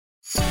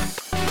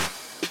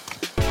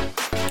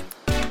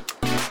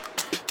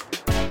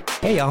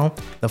Hey y'all,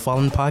 the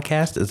following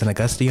podcast is an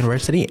Augusta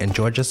University and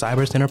Georgia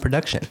Cyber Center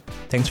production.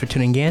 Thanks for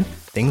tuning in.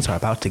 Things are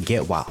about to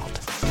get wild.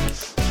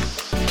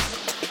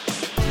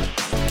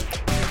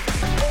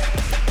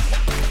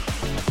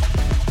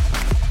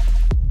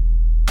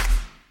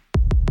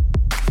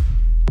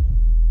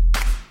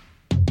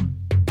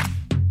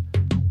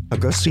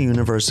 Augusta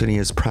University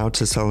is proud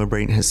to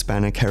celebrate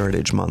Hispanic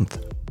Heritage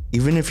Month.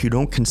 Even if you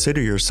don't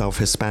consider yourself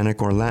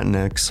Hispanic or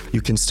Latinx,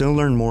 you can still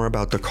learn more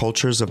about the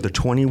cultures of the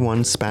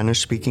 21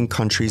 Spanish-speaking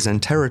countries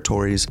and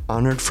territories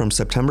honored from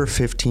September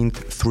 15th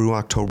through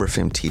October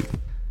 15th.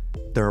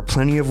 There are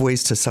plenty of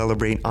ways to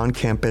celebrate on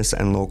campus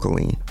and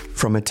locally,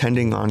 from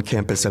attending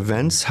on-campus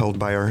events held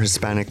by our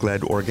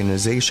Hispanic-led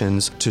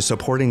organizations to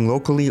supporting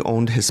locally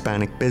owned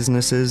Hispanic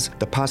businesses.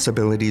 The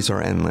possibilities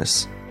are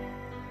endless.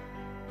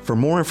 For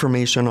more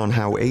information on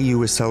how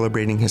AU is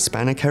celebrating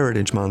Hispanic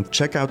Heritage Month,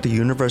 check out the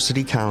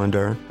university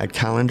calendar at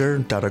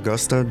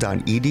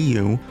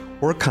calendar.augusta.edu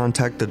or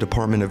contact the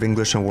Department of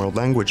English and World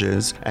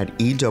Languages at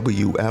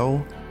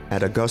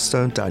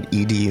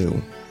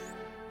ewl@augusta.edu.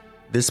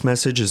 This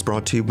message is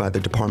brought to you by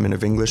the Department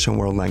of English and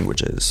World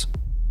Languages.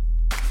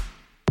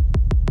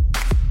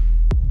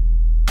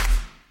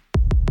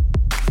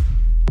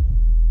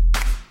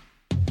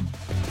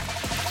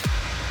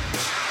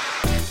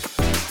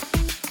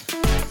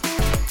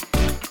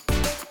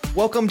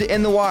 Welcome to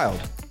In the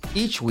Wild.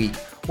 Each week,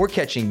 we're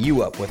catching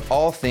you up with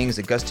all things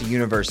Augusta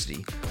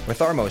University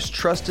with our most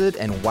trusted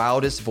and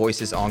wildest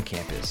voices on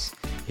campus.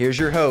 Here's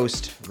your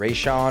host,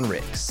 Rayshawn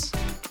Ricks.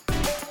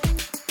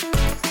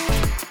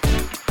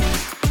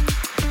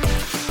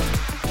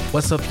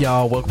 What's up,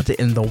 y'all? Welcome to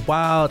In the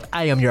Wild.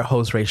 I am your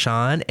host,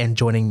 Rayshawn, and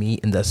joining me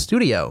in the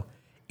studio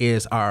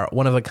is our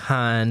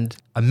one-of-a-kind,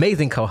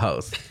 amazing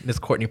co-host, Miss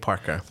Courtney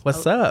Parker.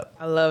 What's up?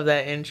 I love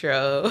that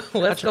intro.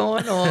 What's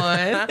going on?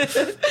 I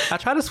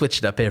try to switch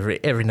it up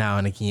every now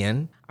and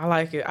again. I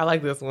like it. I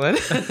like this one.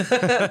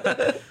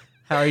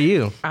 How are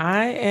you?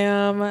 I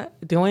am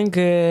doing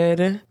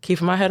good.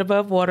 Keeping my head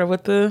above water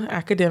with the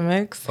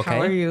academics. Okay.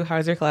 How are you?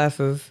 How's your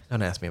classes?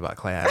 Don't ask me about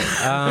class.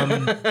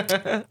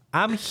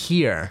 I'm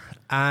here.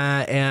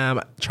 I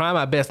am trying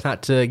my best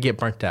not to get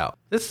burnt out.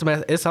 This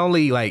semester, it's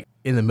only like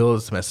in the middle of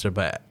the semester,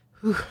 but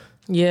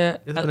Yeah.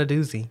 it's been a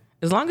doozy.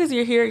 As long as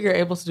you're here, you're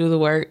able to do the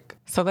work.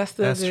 So that's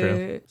still That's good.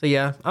 true. So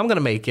yeah, I'm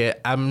gonna make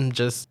it. I'm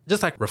just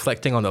like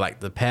reflecting on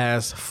the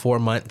past 4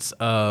 months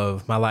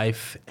of my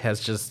life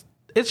it's just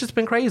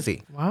been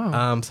crazy.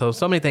 Wow. So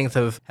many things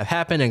have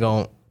happened and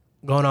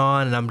gone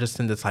on, and I'm just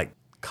in this like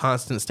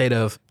constant state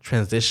of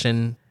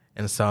transition,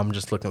 and so I'm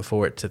just looking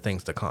forward to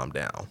things to calm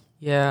down,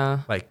 Yeah.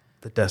 like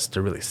the dust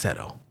to really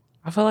settle.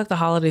 I feel like the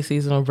holiday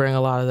season will bring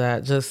a lot of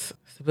that. Just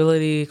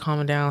stability,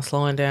 calming down,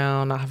 slowing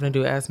down, not having to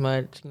do as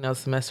much.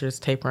 Semesters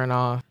tapering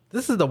off.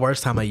 This is the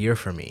worst time of year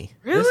for me.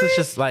 Really? This is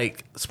just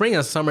like spring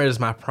and summer is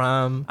my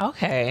prime.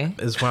 Okay.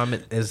 Is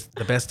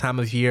the best time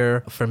of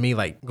year for me.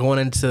 Like going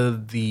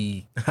into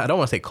the, I don't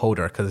want to say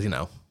colder because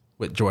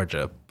with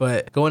Georgia,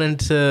 but going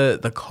into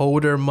the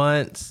colder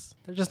months,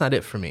 they're just not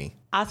it for me.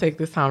 I'll take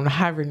this time to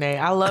hibernate.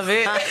 I love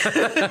it. I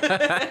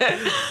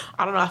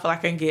don't know. I feel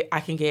like I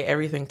can get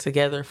everything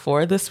together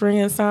for the spring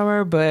and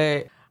summer,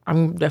 but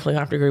I'm definitely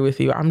gonna have to agree with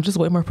you. I'm just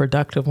way more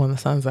productive when the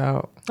sun's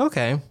out.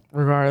 Okay.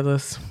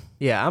 Regardless.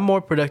 Yeah, I'm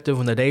more productive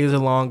when the days are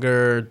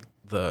longer,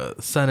 the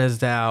sun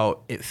is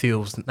out, it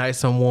feels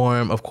nice and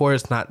warm. Of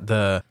course, not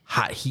the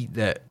hot heat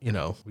that,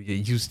 we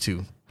get used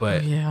to.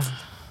 But Yeah.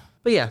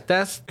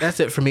 that's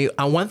it for me.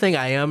 One thing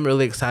I am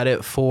really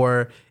excited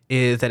for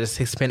is that it's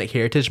Hispanic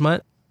Heritage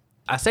Month.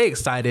 I say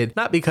excited,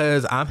 not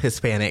because I'm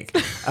Hispanic.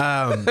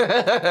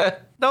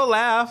 Don't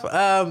laugh.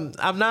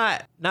 I'm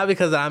not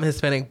because I'm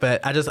Hispanic,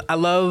 but I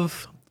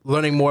love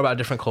learning more about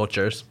different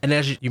cultures. And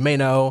as you may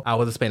know, I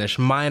was a Spanish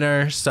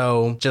minor,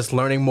 so just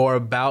learning more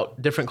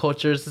about different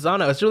cultures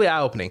it's really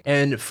eye-opening.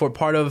 And for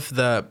part of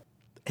the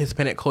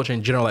Hispanic culture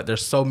in general, like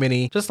there's so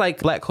many, just like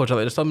Black culture,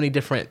 like there's so many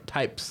different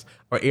types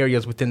or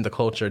areas within the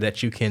culture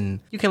that you can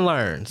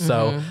learn.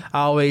 So I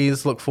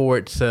always look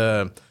forward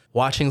to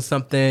watching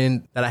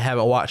something that I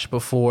haven't watched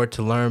before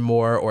to learn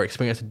more or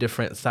experience a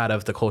different side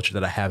of the culture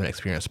that I haven't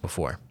experienced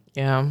before.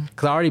 Yeah.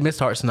 Because I already missed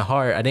Hearts in the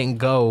Heart. I didn't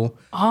go.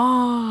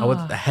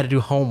 Oh. I had to do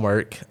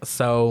homework.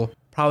 So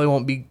probably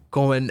won't be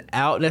going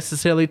out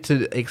necessarily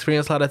to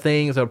experience a lot of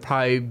things. I'll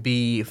probably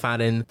be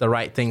finding the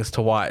right things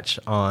to watch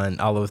on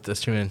all of the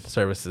streaming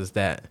services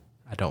that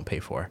I don't pay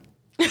for.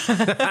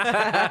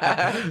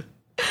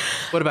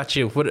 What about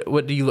you?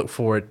 What do you look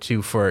forward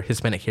to for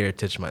Hispanic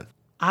Heritage Month?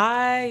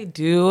 I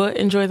do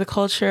enjoy the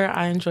culture.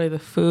 I enjoy the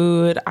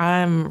food.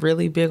 I'm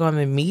really big on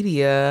the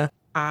media.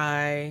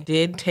 I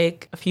did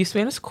take a few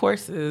Spanish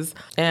courses,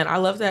 and I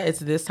love that it's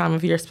this time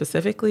of year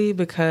specifically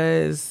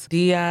because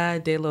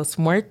Dia de los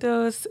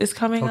Muertos is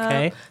coming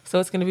up. So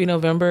it's going to be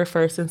November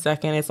 1st and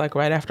 2nd. It's like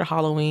right after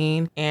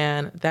Halloween,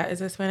 and that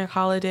is a Hispanic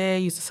holiday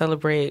used to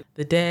celebrate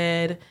the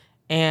dead.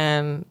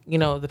 and, you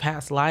know, the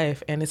past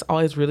life. And it's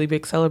always really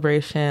big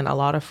celebration, a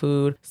lot of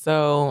food.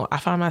 So I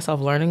find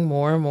myself learning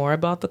more and more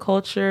about the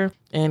culture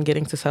and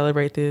getting to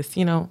celebrate this,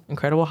 you know,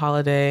 incredible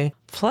holiday.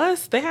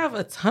 Plus, they have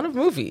a ton of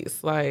movies.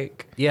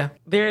 Like, Yeah.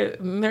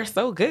 they're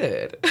so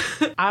good.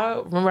 I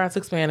remember I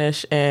took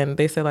Spanish and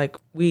they said like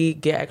we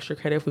get extra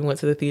credit if we went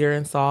to the theater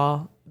and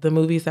saw the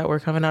movies that were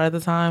coming out at the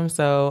time.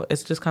 So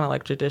it's just kind of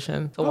like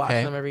tradition to watch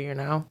them every year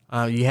now.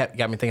 You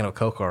got me thinking of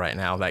Coco right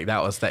now. Like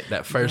that was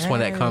that first one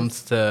that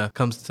comes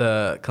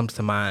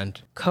to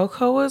mind.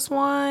 Coco was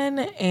one,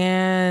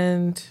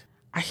 and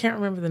I can't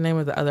remember the name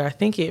of the other. I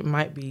think it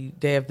might be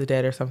Day of the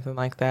Dead or something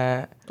like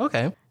that.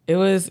 Okay. It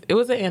was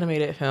an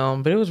animated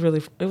film, but it was really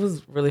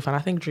fun. I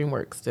think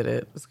DreamWorks did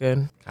it. It was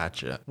good.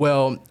 Gotcha.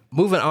 Well,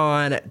 moving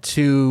on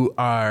to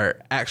our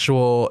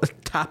actual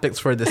topics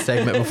for this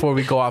segment before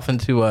we go off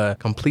into a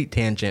complete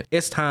tangent.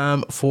 It's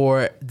time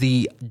for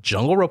the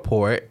Jungle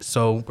Report.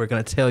 So we're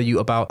going to tell you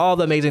about all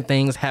the amazing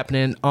things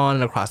happening on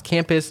and across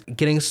campus.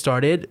 Getting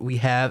started, we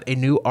have a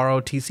new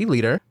ROTC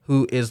leader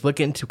who is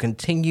looking to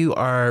continue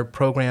our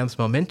program's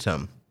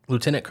momentum.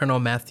 Lieutenant Colonel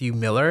Matthew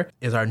Miller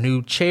is our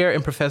new chair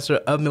and professor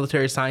of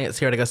military science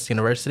here at Augusta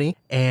University,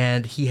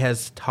 and he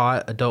has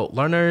taught adult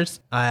learners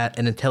at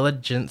an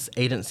intelligence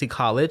agency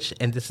college,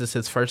 and this is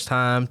his first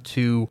time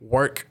to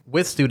work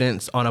with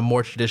students on a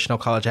more traditional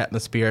college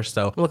atmosphere.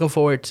 So I'm looking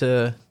forward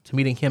to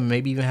meeting him,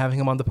 maybe even having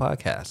him on the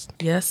podcast.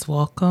 Yes,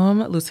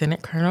 welcome,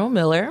 Lieutenant Colonel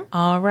Miller.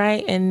 All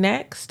right, and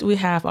next we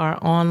have our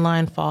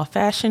online fall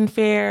fashion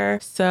fair.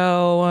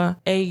 So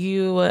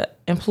AU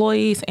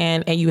employees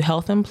and AU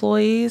Health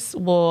employees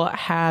will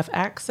have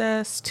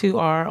access to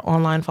our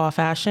online fall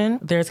fashion.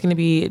 There's going to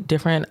be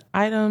different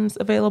items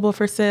available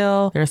for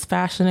sale. There's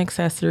fashion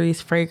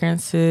accessories,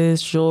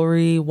 fragrances,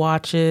 jewelry,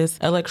 watches,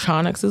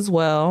 electronics as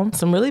well.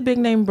 Some really big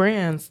name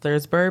brands.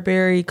 There's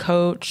Burberry,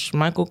 Coach,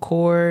 Michael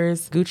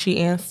Kors, Gucci,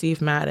 and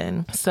Steve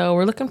Madden. So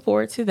we're looking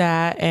forward to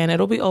that, and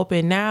it'll be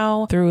open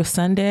now through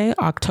Sunday,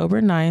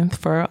 October 9th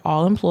for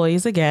all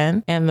employees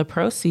again, and the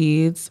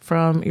proceeds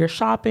from your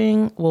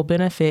shopping will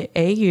benefit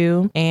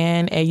AU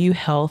and AU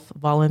Health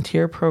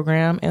volunteer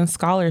program and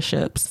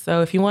scholarships.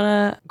 So if you want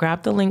to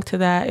grab the link to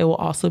that, it will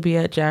also be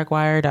at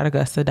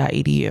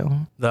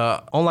jaguar.augusta.edu.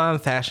 The online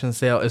fashion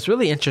sale is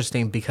really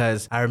interesting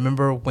because I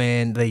remember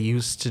when they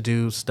used to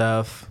do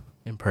stuff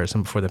in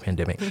person before the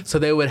pandemic. So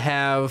they would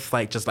have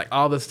like just like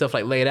all this stuff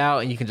like laid out,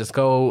 and you can just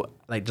go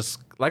like just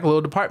like a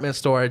little department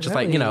store, just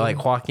like, you know,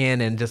 like walk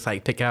in and just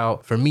like pick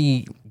out, for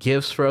me,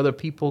 gifts for other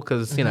people,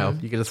 because you know,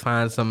 you can just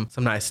find some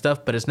nice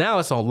stuff. But it's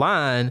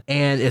online,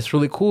 and it's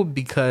really cool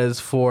because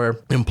for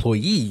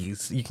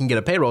employees you can get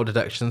a payroll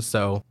deduction,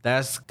 so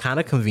that's kind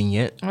of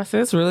convenient.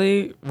 It's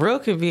really real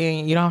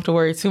convenient. You don't have to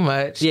worry too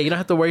much. Yeah, you don't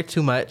have to worry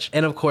too much.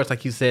 And of course,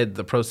 like you said,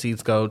 the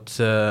proceeds go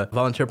to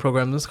volunteer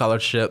programs and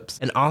scholarships.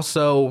 And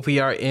also, we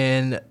are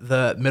in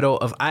the middle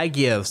of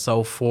iGive.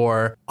 So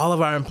for all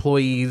of our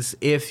employees,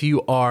 if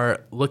you are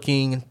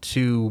looking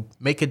to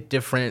make a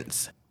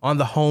difference on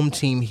the home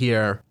team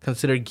here,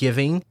 consider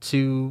giving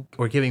to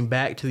or giving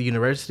back to the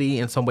university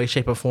in some way,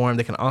 shape, or form.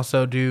 They can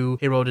also do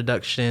payroll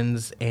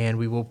deductions, and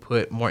we will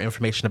put more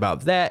information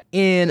about that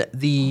in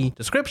the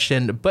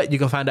description, but you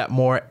can find out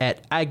more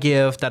at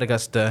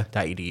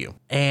igive.augusta.edu.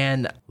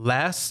 And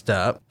last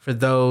up, for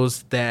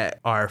those that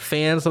are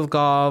fans of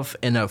golf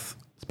and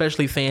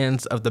especially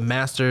fans of the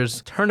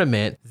Masters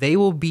tournament, they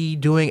will be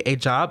doing a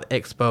job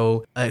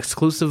expo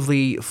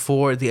exclusively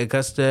for the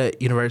Augusta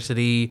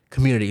University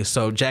community,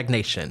 so JAG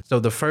Nation. So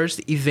the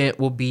first event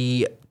will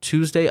be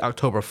Tuesday,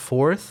 October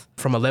 4th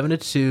from 11 to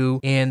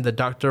 2 in the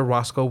Dr.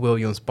 Roscoe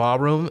Williams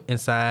Ballroom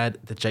inside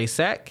the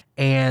JSAC.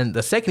 And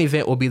the second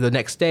event will be the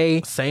next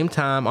day, same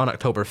time on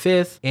October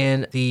 5th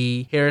in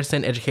the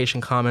Harrison Education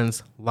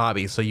Commons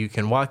lobby. So you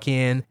can walk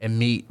in and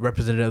meet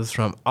representatives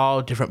from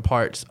all different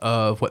parts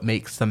of what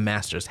makes the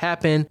Masters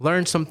happen,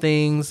 learn some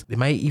things. They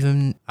might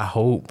even, I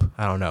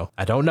don't know,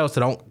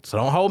 so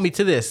don't hold me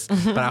to this,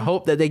 but I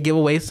hope that they give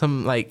away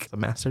some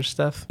Masters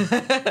stuff.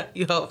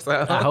 You hope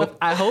so.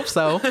 I hope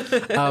so.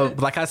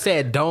 Like I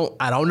said,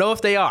 I don't know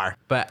if they are,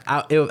 but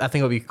I think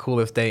it would be cool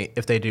if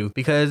they do,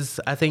 because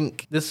I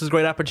think this is a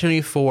great opportunity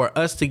for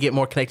us to get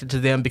more connected to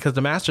them, because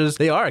the Masters,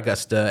 they are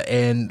Augusta,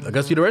 and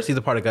Augusta University is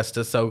a part of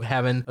Augusta, so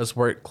having us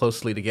work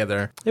closely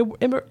together, it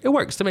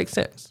works. It makes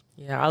sense.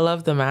 Yeah, I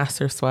love the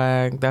Master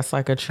swag. That's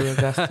like a true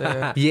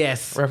Augusta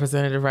yes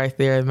representative right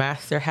there.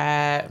 Master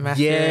hat,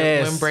 Master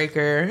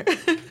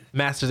windbreaker.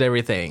 Masters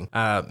everything.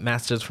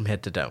 Masters from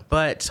head to toe.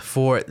 But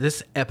for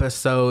this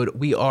episode,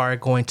 we are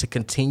going to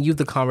continue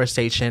the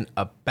conversation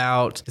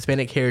about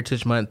Hispanic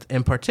Heritage Month,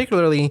 and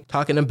particularly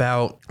talking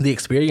about the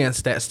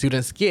experience that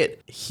students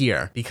get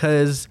here,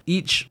 because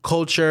each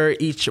culture,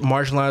 each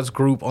marginalized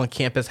group on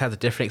campus has a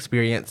different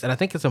experience. And I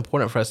think it's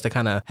important for us to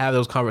kind of have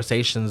those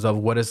conversations of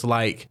what it's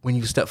like when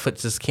you step foot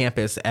to this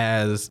campus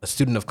as a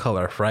student of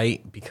color,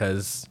 right?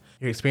 Because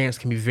your experience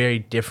can be very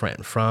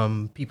different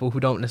from people who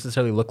don't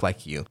necessarily look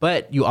like you.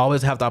 But you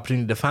always have the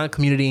opportunity to find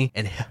community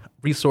and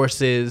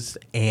resources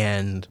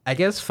and I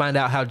guess find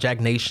out how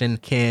JAG Nation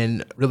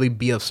can really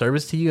be of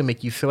service to you and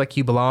make you feel like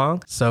you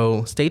belong.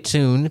 So stay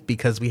tuned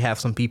because we have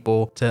some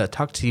people to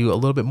talk to you a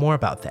little bit more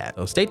about that.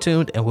 So stay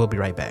tuned and we'll be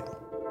right back.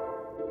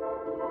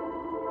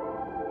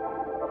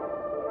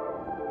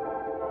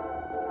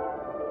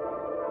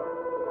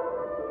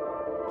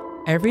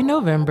 Every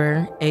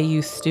November,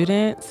 AU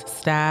students,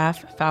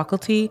 staff,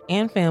 faculty,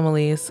 and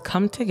families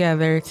come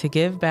together to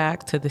give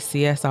back to the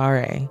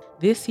CSRA.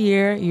 This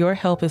year, your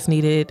help is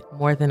needed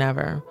more than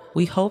ever.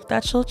 We hope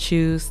that you'll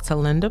choose to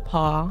lend a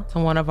paw to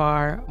one of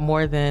our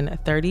more than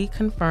 30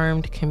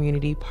 confirmed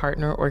community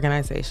partner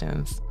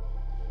organizations.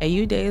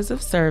 AU Days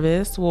of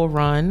Service will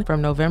run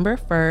from November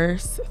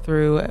 1st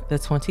through the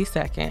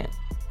 22nd.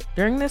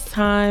 During this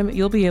time,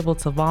 you'll be able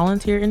to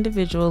volunteer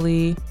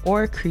individually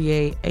or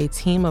create a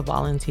team of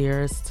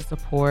volunteers to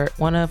support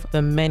one of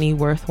the many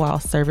worthwhile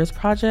service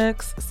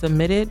projects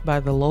submitted by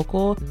the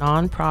local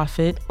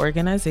nonprofit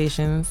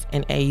organizations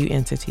and AU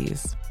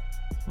entities.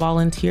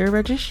 Volunteer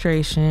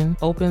registration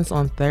opens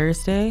on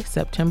Thursday,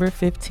 September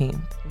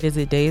 15th.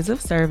 Visit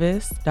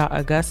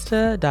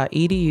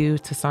daysofservice.augusta.edu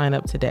to sign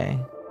up today.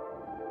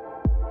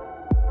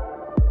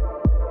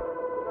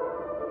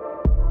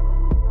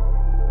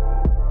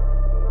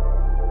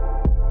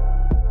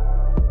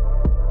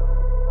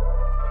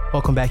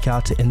 Welcome back,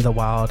 y'all, to In the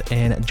Wild.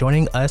 And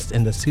joining us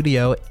in the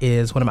studio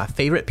is one of my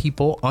favorite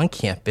people on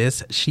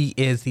campus. She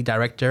is the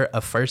director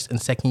of first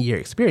and second year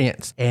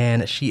experience,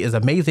 and she is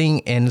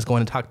amazing and is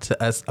going to talk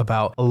to us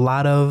about a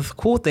lot of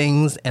cool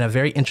things and a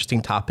very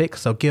interesting topic.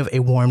 So give a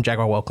warm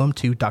Jaguar welcome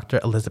to Dr.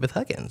 Elizabeth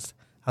Huggins.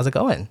 How's it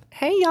going?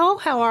 Hey, y'all.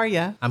 How are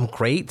you? I'm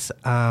great.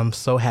 I'm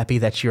so happy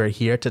that you're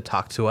here to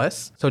talk to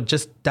us. So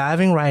just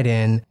diving right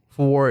in,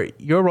 for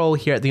your role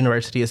here at the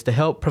university is to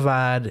help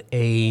provide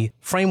a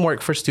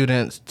framework for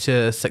students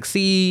to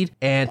succeed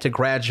and to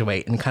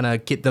graduate and kind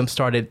of get them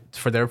started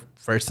for their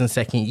first and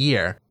second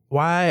year.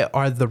 Why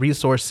are the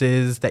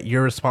resources that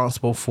you're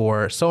responsible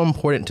for so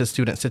important to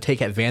students to take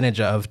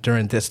advantage of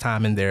during this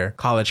time in their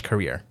college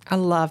career? I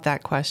love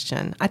that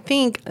question. I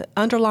think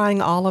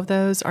underlying all of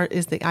those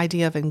is the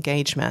idea of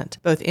engagement,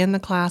 both in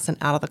the class and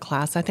out of the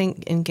class. I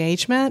think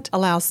engagement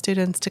allows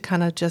students to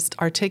kind of just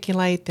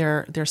articulate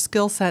their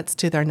skill sets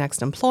to their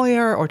next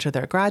employer or to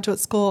their graduate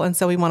school. And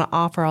so we want to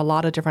offer a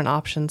lot of different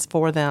options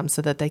for them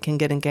so that they can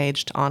get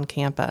engaged on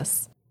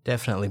campus.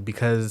 Definitely,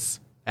 because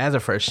as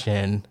a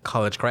first-gen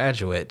college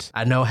graduate,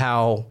 I know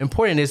how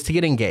important it is to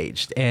get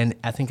engaged. And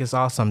I think it's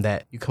awesome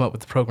that you come up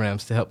with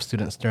programs to help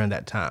students during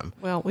that time.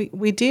 Well,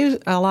 we do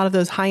a lot of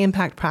those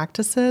high-impact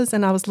practices.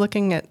 And I was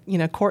looking at,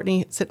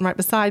 Courtney sitting right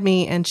beside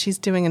me, and she's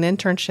doing an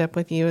internship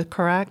with you,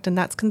 correct? And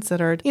that's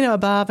considered,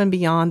 above and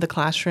beyond the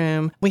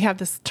classroom. We have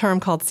this term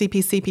called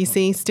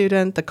CPCPC,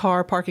 student, the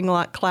car, parking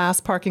lot,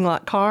 class, parking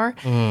lot, car.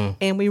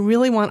 And we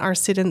really want our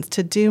students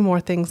to do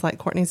more things like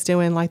Courtney's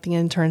doing, like the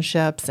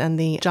internships and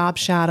the job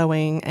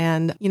shadowing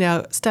and,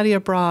 study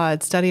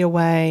abroad, study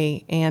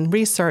away, and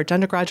research,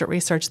 undergraduate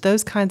research.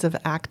 Those kinds of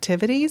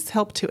activities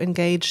help to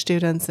engage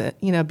students,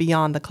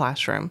 beyond the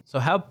classroom. So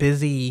how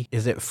busy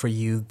is it for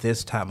you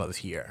this time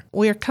of year?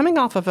 We're coming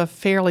off of a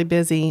fairly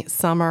busy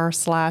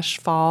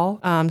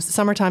summer/fall.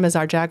 Summertime is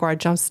our Jaguar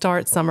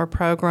Jumpstart summer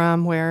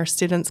program where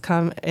students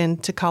come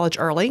into college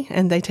early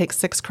and they take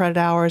 6 credit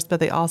hours, but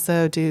they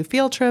also do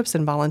field trips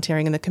and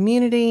volunteering in the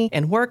community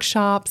and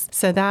workshops.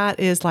 So that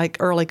is like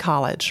early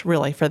college,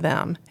 really, for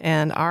them.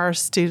 And our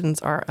students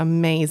are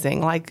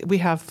amazing. Like we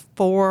have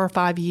 4 or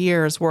 5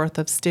 years worth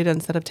of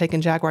students that have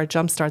taken Jaguar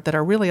Jumpstart that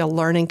are really a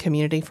learning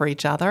community for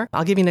each other.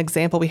 I'll give you an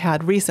example. We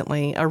had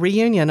recently a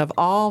reunion of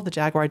all the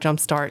Jaguar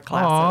Jumpstart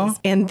classes.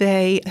 Aww. And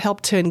they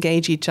helped to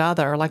engage each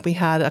other. Like we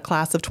had a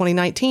class of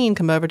 2019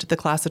 come over to the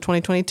class of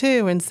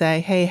 2022 and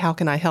say, hey, how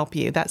can I help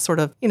you? That sort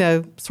of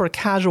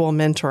casual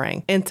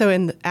mentoring. And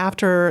so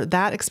after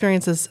that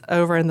experience is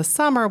over in the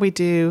summer, we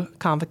do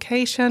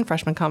convocation,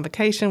 freshman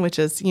convocation, which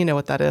is,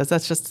 what that is.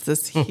 That's just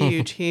this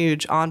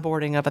huge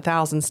onboarding of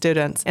 1,000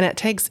 students. And it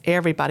takes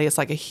everybody. It's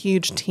like a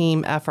huge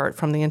team effort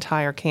from the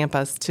entire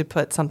campus to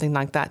put something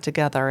like that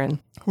together and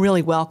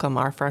really welcome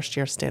our first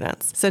year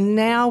students. So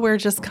now we're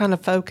just kind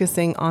of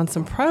focusing on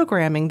some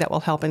programming that will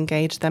help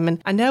engage them.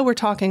 And I know we're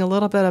talking a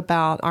little bit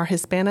about our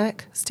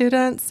Hispanic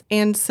students.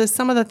 And so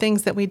some of the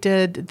things that we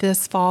did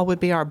this fall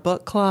would be our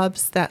book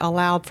clubs that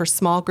allowed for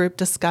small group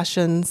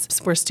discussions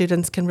where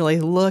students can really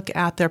look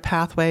at their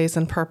pathways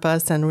and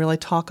purpose and really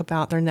talk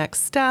about their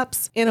next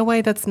steps in a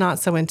way that's not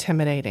so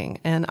intimidating.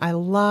 And I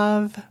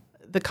love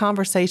the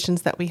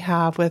conversations that we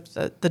have with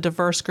the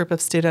diverse group of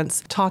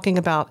students talking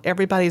about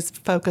everybody's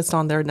focused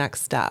on their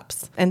next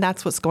steps. And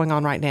that's what's going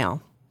on right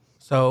now.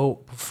 So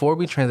before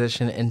we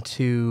transition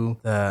into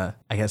the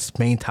I guess,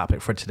 main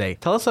topic for today.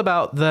 Tell us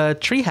about the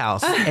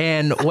Treehouse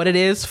and what it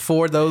is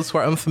for those who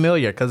are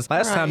unfamiliar, because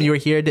last time you were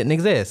here, it didn't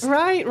exist.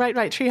 Right.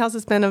 Treehouse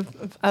has been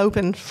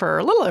open for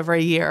a little over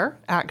a year,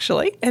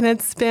 actually. And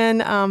it's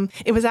been,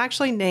 it was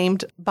actually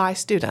named by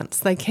students.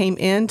 They came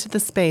into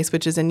the space,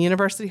 which is in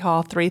University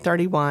Hall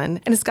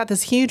 331, and it's got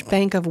this huge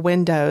bank of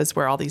windows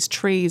where all these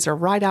trees are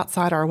right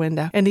outside our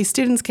window. And these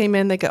students came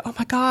in, they go, oh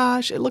my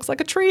gosh, it looks like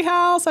a tree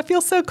house. I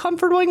feel so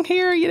comfortable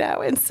here,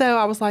 And so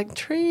I was like,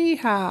 tree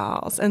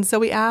house. And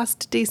so we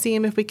asked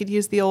DCM if we could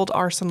use the old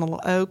Arsenal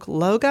Oak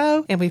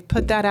logo, and we've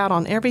put that out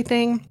on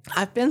everything.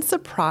 I've been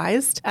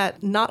surprised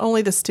at not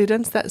only the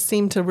students that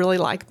seem to really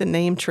like the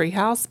name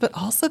Treehouse, but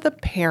also the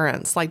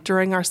parents. Like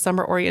during our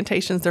summer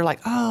orientations, they're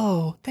like,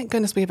 oh, thank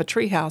goodness we have a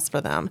treehouse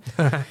for them.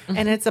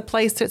 And it's a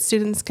place that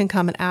students can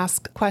come and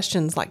ask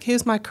questions like,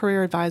 who's my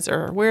career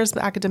advisor? Where's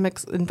the academic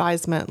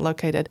advisement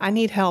located? I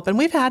need help. And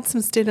we've had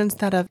some students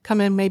that have come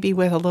in maybe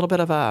with a little bit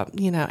of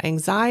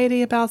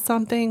anxiety about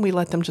something. We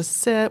let them just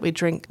sit,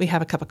 we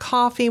have a cup of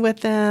coffee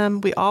with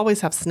them. We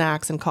always have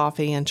snacks and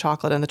coffee and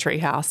chocolate in the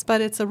treehouse,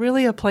 but it's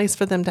really a place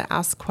for them to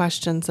ask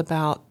questions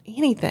about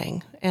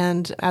anything.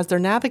 And as they're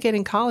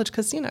navigating college,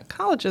 because,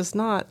 college is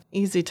not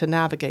easy to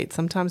navigate.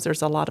 Sometimes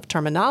there's a lot of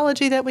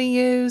terminology that we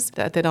use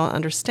that they don't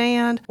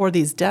understand, or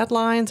these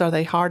deadlines, are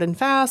they hard and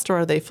fast or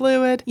are they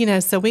fluid?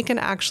 So we can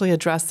actually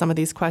address some of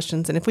these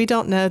questions. And if we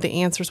don't know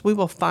the answers, we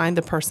will find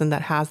the person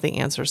that has the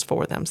answers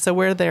for them. So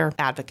we're their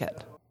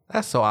advocate.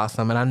 That's so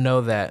awesome. And I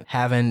know that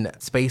having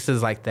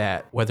spaces like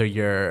that, whether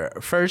you're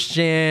first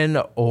gen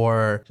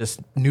or just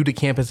new to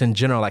campus in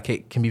general, like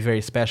it can be very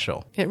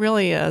special. It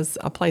really is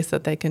a place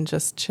that they can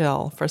just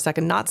chill for a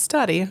second, not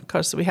study. Of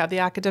course, we have the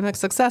Academic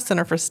Success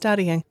Center for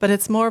studying, but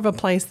it's more of a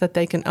place that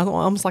they can,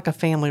 almost like a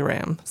family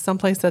room,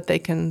 someplace that they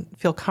can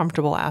feel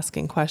comfortable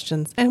asking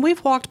questions. And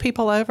we've walked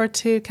people over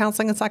to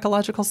counseling and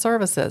psychological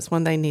services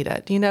when they need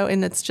it,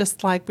 and it's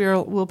just like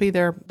we'll be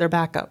their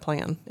backup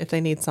plan if they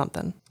need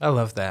something. I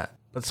love that.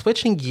 But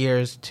switching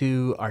gears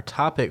to our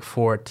topic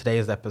for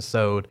today's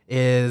episode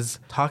is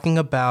talking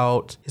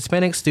about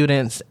Hispanic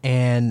students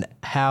and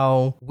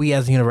how we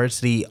as a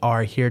university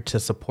are here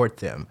to support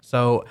them.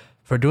 So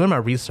for doing my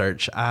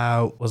research,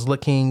 I was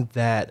looking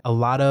that a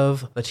lot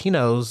of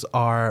Latinos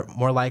are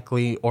more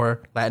likely,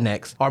 or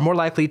Latinx, are more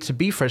likely to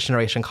be first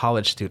generation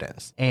college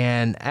students.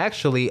 And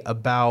actually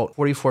about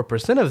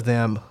 44% of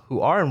them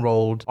who are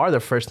enrolled are the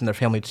first in their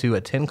family to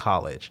attend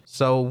college.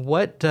 So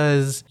what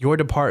does your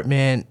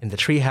department and the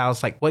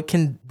Treehouse, what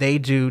can they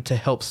do to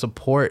help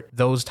support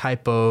those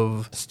type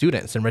of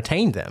students and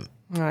retain them?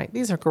 All right.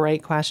 These are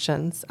great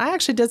questions. I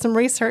actually did some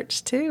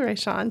research too,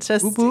 Rayshawn,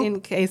 just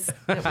in case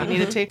we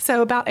needed to.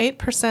 So about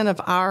 8% of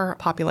our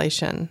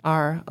population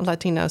are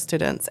Latino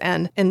students.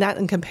 And that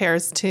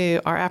compares to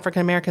our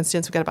African-American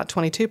students, we've got about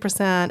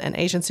 22%, and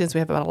Asian students, we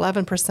have about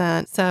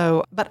 11%.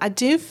 So, but I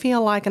do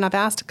feel like, and I've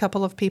asked a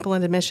couple of people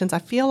in admissions, I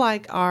feel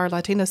like our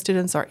Latino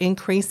students are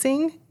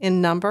increasing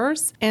in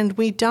numbers, and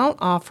we don't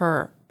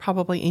offer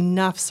probably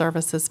enough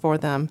services for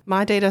them.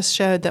 My data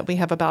showed that we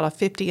have about a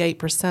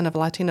 58% of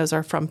Latinos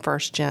are from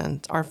first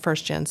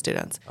gen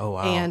students. Oh,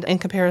 wow. And in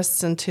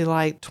comparison to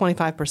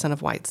 25%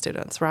 of white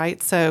students,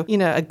 right? So,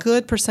 a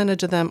good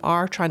percentage of them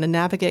are trying to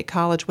navigate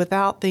college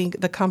without the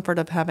comfort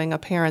of having a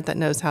parent that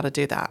knows how to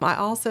do that. I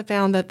also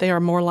found that they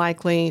are more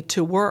likely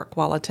to work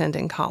while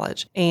attending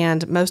college,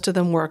 and most of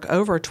them work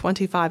over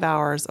 25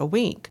 hours a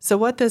week. So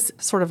what this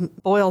sort of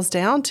boils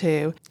down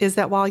to is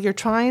that while you're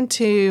trying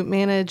to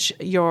manage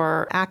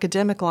your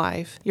academic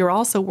life, you're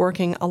also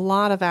working a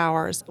lot of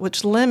hours,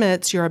 which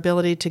limits your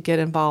ability to get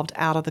involved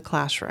out of the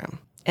classroom,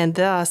 and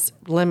thus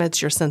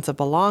limits your sense of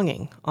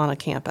belonging on a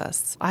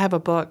campus. I have a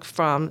book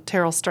from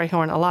Terrell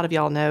Strayhorn. A lot of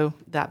y'all know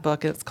that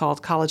book. It's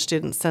called College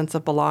Student Sense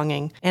of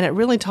Belonging. And it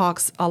really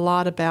talks a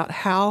lot about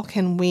how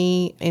can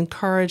we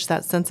encourage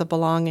that sense of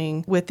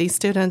belonging with these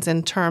students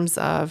in terms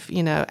of,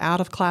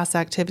 out-of-class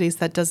activities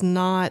that does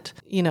not,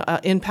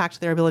 impact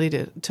their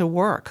ability to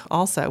work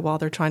also while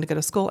they're trying to go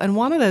to school. And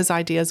one of those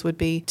ideas would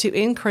be to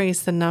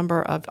increase the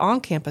number of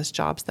on-campus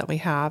jobs that we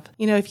have.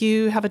 If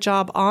you have a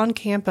job on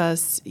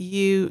campus,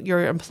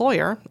 your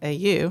employer,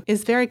 AU,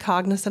 is very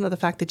cognizant of the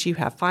fact that you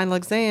have final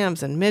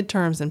exams and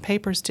midterms and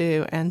papers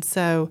due. And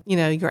so,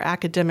 your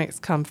academics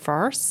come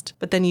first,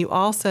 but then you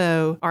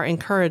also are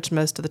encouraged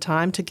most of the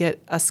time to get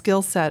a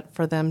skill set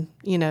for them,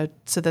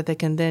 so that they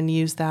can then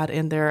use that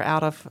in their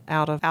out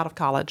of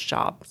college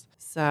jobs.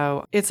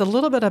 So it's a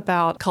little bit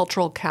about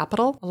cultural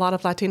capital. A lot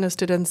of Latino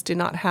students do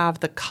not have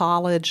the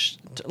college,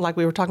 like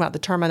we were talking about the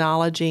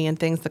terminology and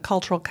things, the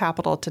cultural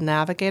capital to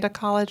navigate a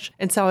college.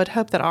 And so I'd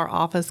hope that our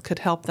office could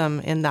help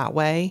them in that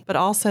way, but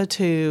also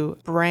to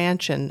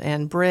branch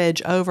and bridge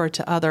over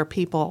to other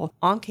people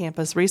on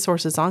campus,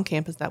 resources on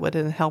campus that would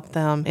help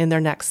them in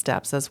their next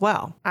steps as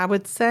well. I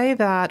would say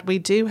that we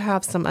do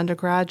have some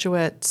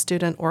undergraduate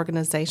student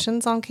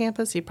organizations on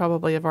campus. You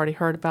probably have already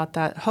heard about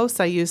that.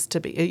 HOSA used to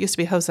be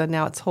HOSA,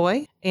 now it's HOY.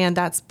 And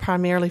that's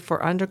primarily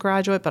for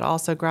undergraduate, but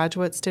also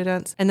graduate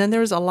students. And then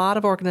there's a lot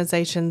of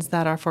organizations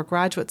that are for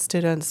graduate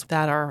students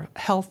that are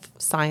health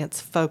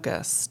science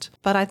focused.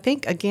 But I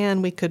think,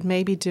 again, we could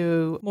maybe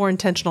do more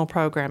intentional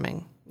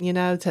programming,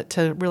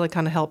 to really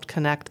kind of help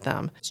connect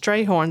them.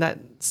 Strayhorn, that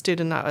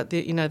student,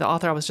 the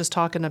author I was just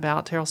talking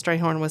about, Terrell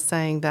Strayhorn, was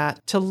saying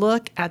that to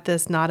look at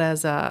this not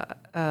as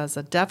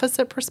a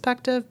deficit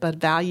perspective, but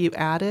value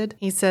added.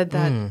 He said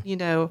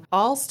that,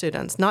 all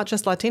students, not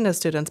just Latino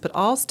students, but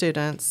all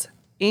students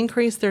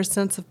increase their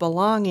sense of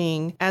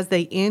belonging as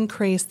they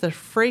increase the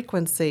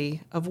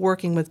frequency of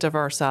working with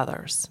diverse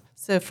others.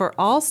 So for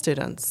all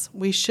students,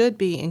 we should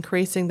be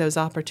increasing those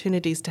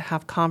opportunities to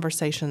have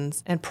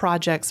conversations and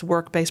projects,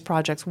 work-based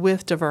projects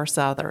with diverse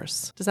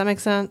others. Does that make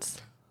sense?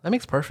 That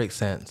makes perfect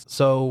sense.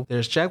 So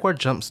there's Jaguar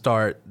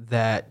Jumpstart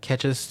that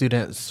catches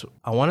students,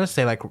 I want to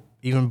say like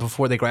even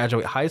before they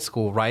graduate high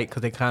school, right?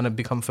 Because they kind of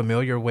become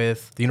familiar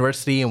with the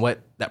university and what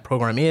that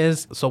program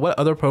is. So what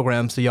other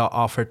programs do y'all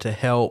offer to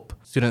help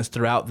students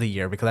throughout the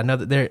year? Because I know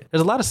that there's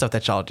a lot of stuff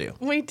that y'all do.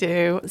 We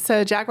do.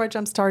 So Jaguar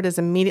Jumpstart is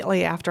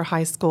immediately after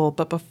high school,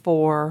 but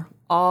before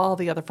all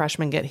the other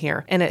freshmen get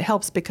here. And it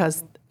helps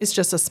because it's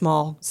just a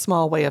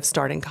small way of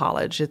starting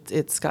college.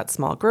 It's got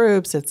small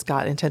groups. It's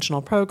got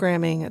intentional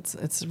programming.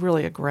 It's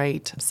really a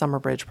great summer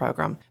bridge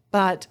program.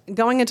 But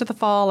going into the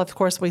fall, of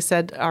course, we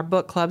said our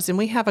book clubs, and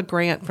we have a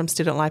grant from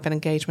Student Life and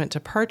Engagement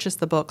to purchase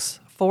the books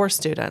for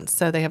students.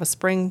 So they have a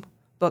spring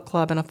book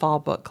club and a fall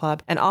book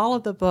club. And all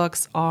of the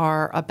books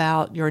are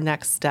about your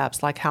next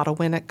steps, like how to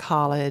win at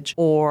college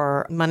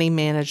or money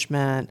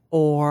management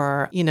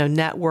or,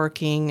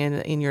 networking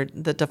in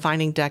the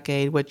defining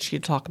decade, which you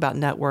talk about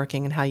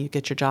networking and how you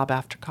get your job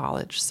after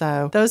college.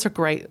 So those are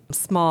great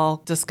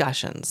small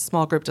discussions,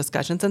 small group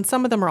discussions. And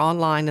some of them are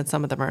online and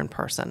some of them are in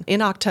person.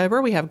 In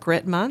October, we have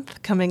Grit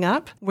Month coming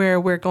up, where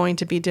we're going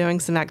to be doing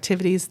some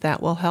activities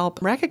that will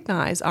help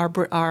recognize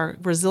our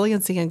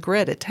resiliency and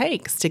grit it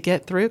takes to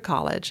get through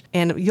college.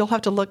 And you'll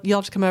have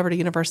to come over to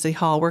University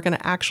Hall. We're going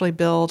to actually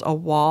build a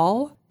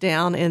wall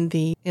down in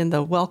the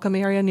welcome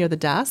area near the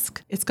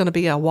desk. It's going to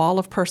be a wall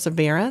of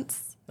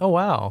perseverance. Oh,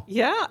 wow.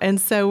 Yeah.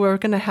 And so we're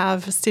going to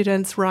have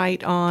students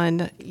write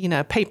on,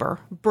 paper,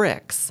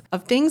 bricks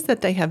of things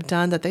that they have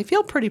done that they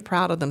feel pretty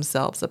proud of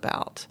themselves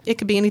about. It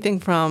could be anything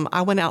from,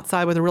 I went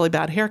outside with a really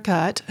bad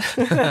haircut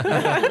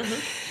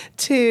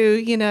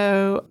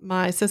to,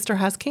 my sister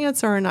has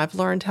cancer and I've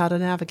learned how to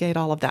navigate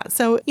all of that.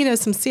 So,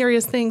 some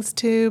serious things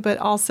too, but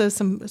also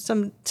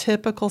some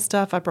typical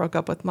stuff. I broke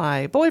up with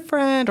my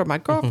boyfriend or my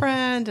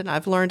girlfriend and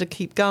I've learned to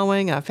keep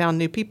going. I found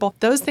new people.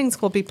 Those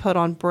things will be put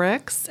on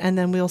bricks and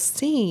then we'll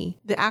see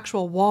the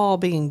actual wall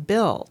being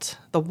built,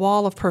 the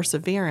wall of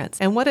perseverance.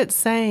 And what it's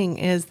saying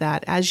is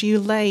that as you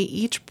lay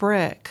each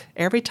brick,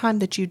 every time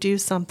that you do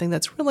something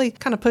that's really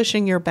kind of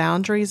pushing your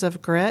boundaries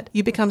of grit,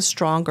 you become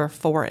stronger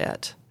for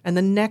it. And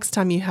the next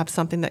time you have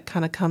something that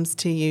kind of comes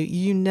to you,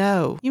 you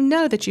know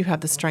that you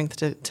have the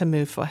strength to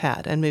move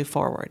ahead and move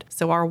forward.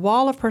 So our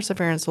wall of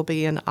perseverance will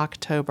be in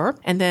October.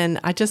 And then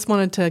I just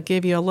wanted to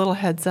give you a little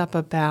heads up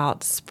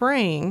about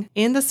spring.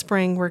 In the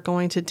spring, we're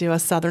going to do a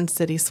Southern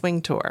City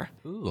swing tour.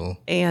 Ooh.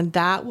 And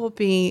that will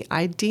be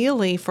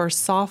ideally for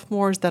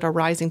sophomores that are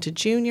rising to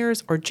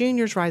juniors or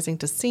juniors rising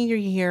to senior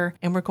year.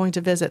 And we're going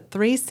to visit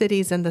 3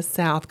 cities in the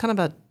South, kind of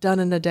a done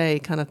in a day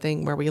kind of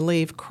thing, where we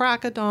leave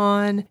crack of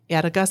dawn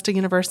at Augusta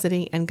University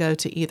and go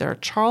to either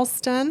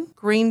Charleston,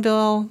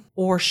 Greenville,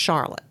 or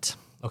Charlotte.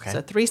 Okay.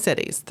 So 3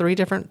 cities, 3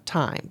 different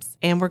times.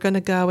 And we're going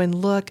to go and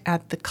look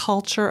at the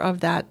culture of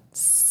that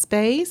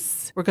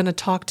space. We're going to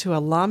talk to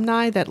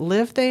alumni that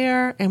live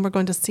there, and we're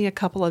going to see a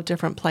couple of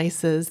different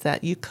places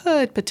that you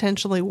could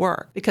potentially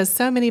work, because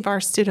so many of our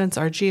students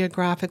are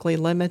geographically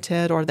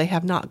limited or they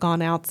have not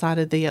gone outside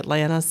of the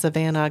Atlanta,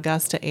 Savannah,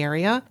 Augusta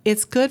area.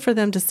 It's good for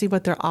them to see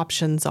what their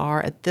options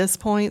are at this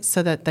point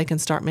so that they can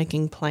start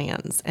making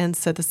plans. And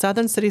so the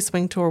Southern City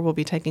Swing Tour will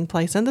be taking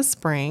place in the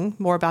spring.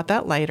 More about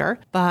that later.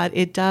 But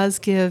it does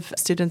give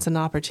students an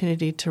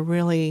opportunity to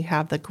really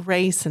have the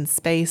grace and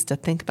space to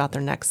think about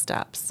their next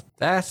steps.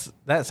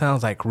 That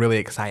sounds like really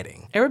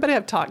exciting. Everybody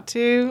I've talked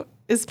to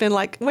has been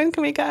like, when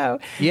can we go?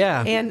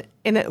 Yeah. And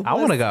I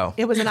want to go.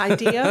 It was an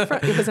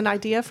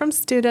idea from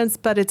students,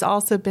 but it's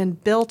also been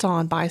built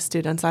on by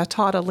students. I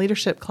taught a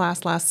leadership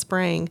class last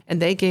spring,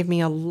 and they gave me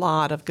a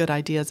lot of good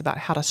ideas about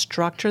how to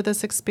structure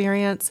this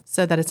experience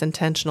so that it's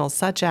intentional,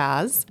 such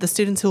as the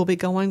students who will be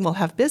going will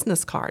have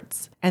business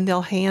cards, and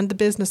they'll hand the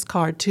business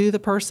card to the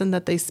person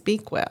that they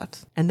speak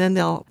with, and then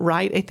they'll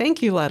write a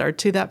thank you letter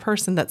to that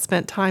person that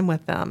spent time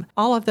with them.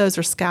 All of those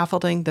are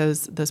scaffolding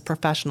those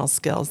professional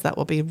skills that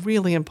will be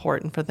really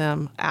important for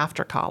them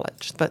after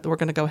college. But we're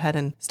going to go ahead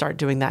ahead and start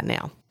doing that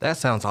now. That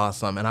sounds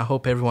awesome. And I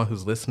hope everyone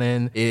who's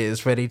listening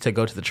is ready to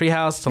go to the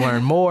Treehouse to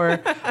learn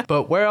more.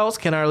 But where else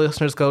can our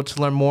listeners go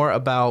to learn more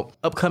about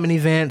upcoming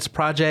events,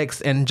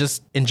 projects, and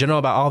just in general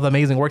about all the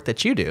amazing work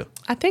that you do?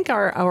 I think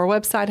our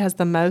website has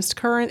the most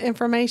current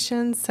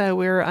information. So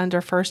we're under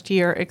first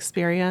year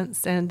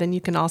experience. And then you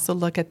can also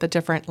look at the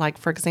different, like,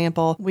 for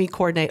example, we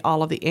coordinate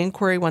all of the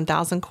Inquiry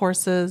 1000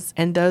 courses,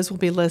 and those will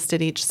be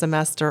listed each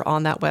semester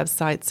on that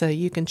website. So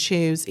you can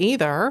choose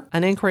either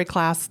an Inquiry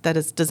class that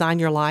is Design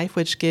Your Life,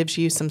 which gives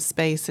you some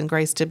space and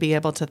grace to be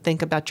able to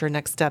think about your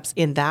next steps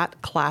in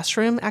that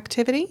classroom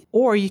activity,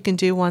 or you can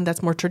do one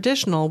that's more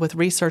traditional with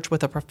research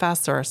with a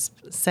professor,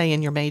 say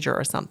in your major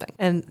or something.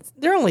 And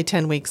they're only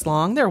 10 weeks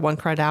long. They're 1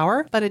 credit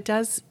hour, but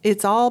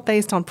it's all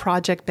based on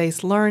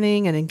project-based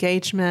learning and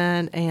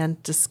engagement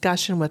and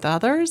discussion with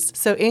others.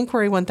 So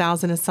Inquiry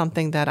 1000 is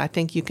something that I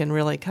think you can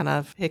really kind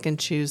of pick and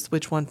choose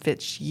which one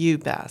fits you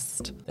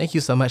best. Thank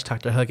you so much,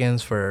 Dr.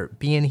 Huggins, for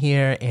being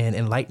here and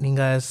enlightening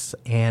us.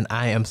 And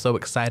I am so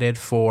excited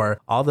for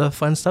all the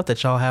fun stuff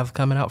that y'all have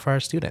coming out for our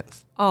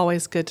students.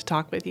 Always good to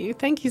talk with you.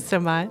 Thank you so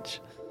much.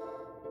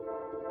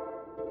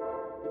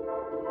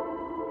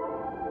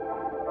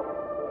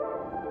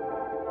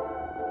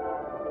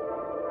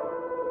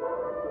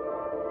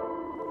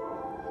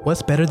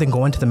 What's better than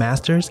going to the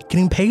Masters?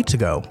 Getting paid to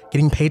go,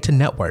 getting paid to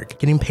network,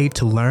 getting paid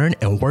to learn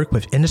and work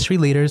with industry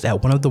leaders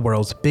at one of the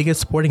world's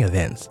biggest sporting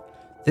events.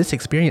 This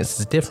experience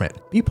is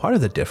different. Be part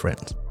of the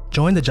difference.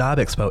 Join the Job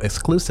Expo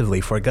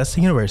exclusively for Augusta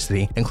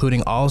University,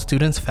 including all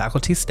students,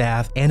 faculty,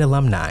 staff, and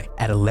alumni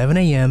at 11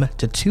 a.m.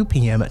 to 2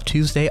 p.m.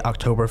 Tuesday,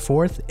 October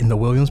 4th in the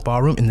Williams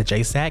Ballroom in the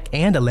JSAC,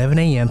 and 11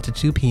 a.m. to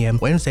 2 p.m.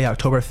 Wednesday,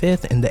 October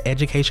 5th in the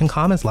Education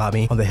Commons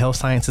Lobby on the Health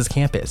Sciences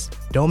campus.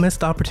 Don't miss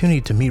the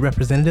opportunity to meet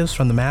representatives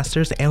from the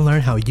Masters and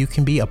learn how you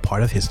can be a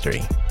part of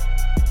history.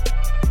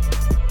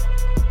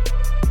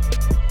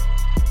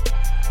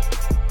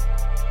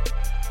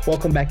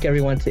 Welcome back,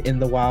 everyone, to In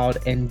the Wild.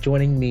 And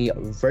joining me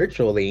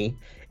virtually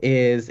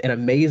is an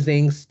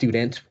amazing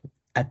student.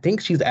 I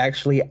think she's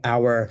actually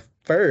our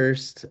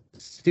first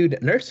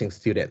nursing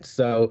student.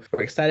 So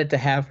we're excited to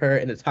have her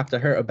and to talk to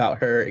her about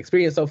her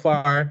experience so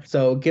far.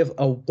 So give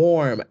a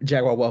warm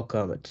Jaguar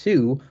welcome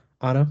to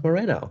Ana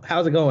Moreno.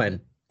 How's it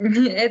going?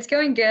 It's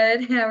going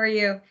good. How are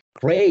you?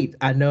 Great.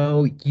 I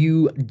know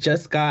you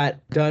just got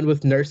done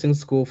with nursing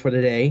school for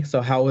the day.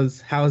 So how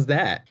was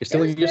that? You're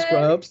still in your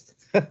scrubs?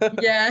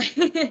 Yeah.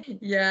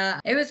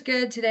 Yeah. It was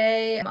good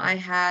today. I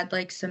had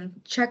like some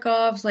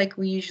checkoffs, like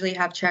we usually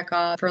have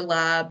checkoff for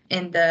lab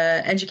in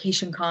the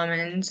Education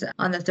Commons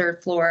on the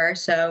 3rd floor.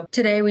 So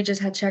today we just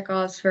had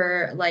checkoffs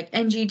for like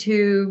NG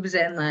tubes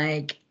and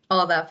like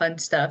all that fun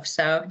stuff.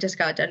 So just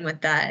got done with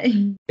that.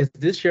 Is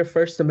this your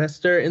first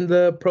semester in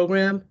the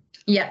program?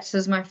 Yes,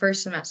 this is my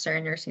first semester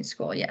in nursing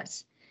school.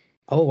 Yes.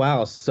 Oh,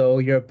 wow. So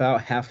you're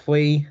about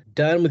halfway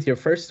done with your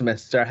first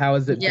semester. How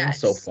has it been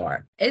so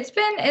far? It's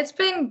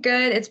been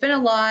good. It's been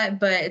a lot,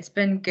 but it's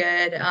been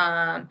good.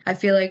 I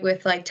feel like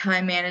with like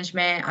time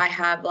management,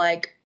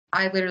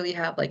 I literally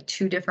have like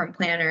 2 different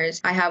planners.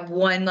 I have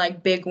one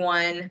like big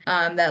one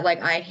that like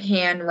I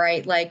hand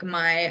write like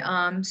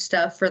my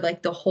stuff for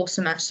like the whole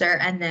semester.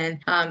 And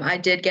then I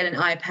did get an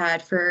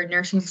iPad for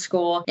nursing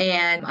school,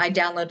 and I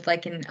downloaded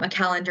like a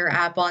calendar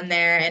app on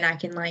there, and I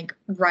can like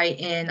write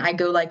in. I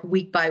go like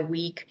week by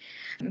week,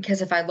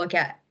 because if I look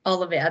at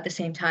all of it at the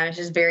same time, it's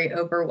just very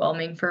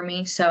overwhelming for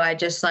me. So I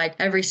just like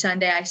every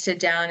Sunday I sit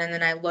down and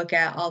then I look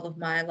at all of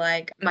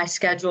my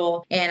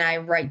schedule, and I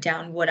write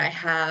down what I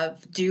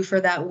have due for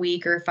that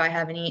week, or if I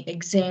have any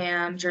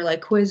exams or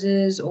like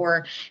quizzes,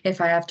 or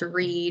if I have to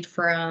read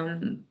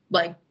from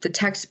like the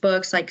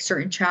textbooks, like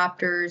certain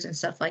chapters and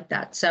stuff like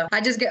that. So I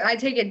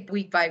take it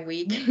week by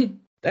week.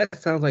 That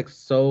sounds like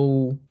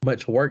so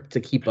much work to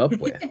keep up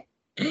with.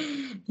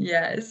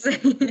 Yes.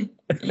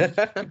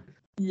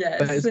 Yes.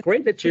 But it's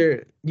great that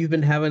you've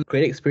been having a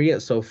great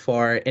experience so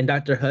far. And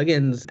Dr.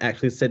 Huggins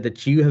actually said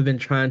that you have been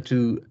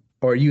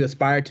you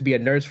aspired to be a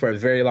nurse for a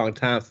very long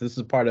time. So this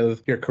is part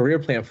of your career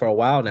plan for a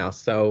while now.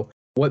 So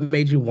what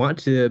made you want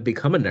to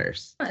become a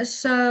nurse?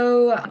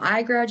 So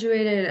I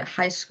graduated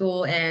high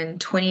school in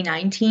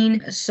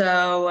 2019.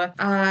 So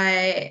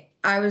I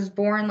was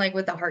born like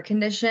with a heart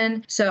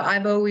condition. So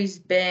I've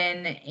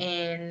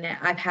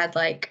had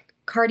like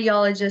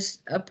cardiologist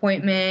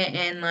appointment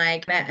and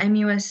like at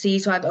MUSC.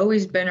 So I've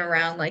always been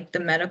around like the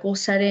medical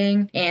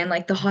setting and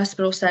like the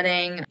hospital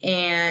setting.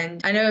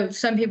 And I know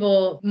some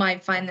people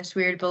might find this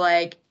weird, but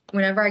like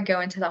whenever I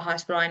go into the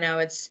hospital, I know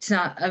it's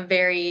not a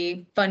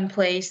very fun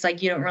place.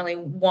 Like you don't really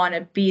want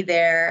to be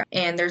there,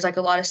 and there's like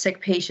a lot of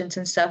sick patients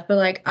and stuff. But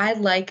like I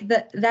like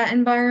that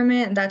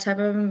environment, that type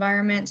of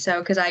environment.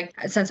 So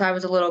since I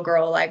was a little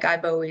girl, like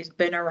I've always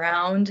been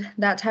around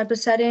that type of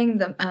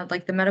setting,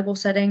 like the medical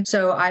setting.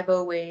 So I've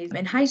always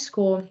in high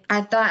school,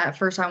 I thought at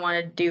first I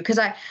wanted to do, because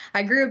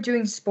I grew up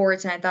doing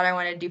sports, and I thought I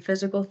wanted to do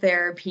physical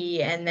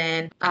therapy, and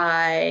then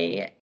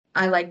I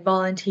I like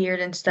volunteered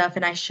and stuff,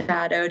 and I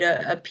shadowed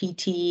a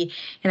PT,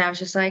 and I was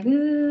just like,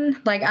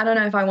 like, I don't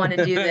know if I want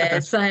to do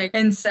this. Like,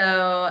 and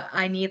so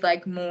I need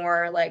like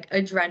more like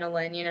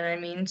adrenaline, you know what I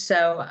mean?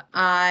 So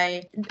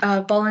I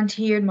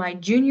volunteered my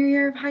junior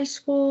year of high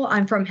school.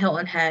 I'm from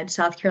Hilton Head,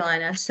 South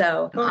Carolina.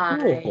 So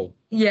Cool.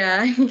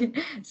 yeah.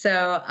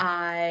 So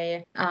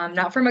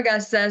not from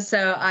Augusta.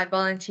 So I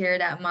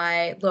volunteered at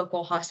my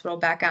local hospital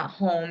back at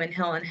home in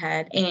Hilton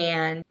Head.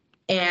 And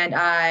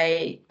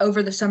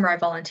over the summer I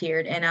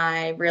volunteered, and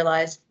I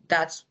realized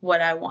that's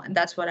what I want.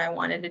 That's what I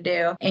wanted to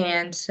do.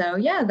 And so,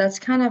 yeah, that's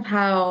kind of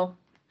how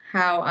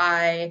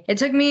it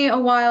took me a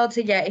while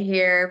to get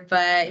here,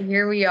 but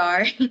here we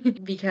are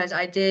because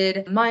I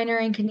did minor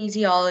in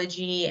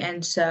kinesiology.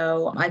 And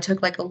so I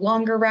took like a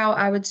longer route,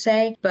 I would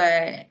say.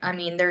 But I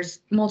mean, there's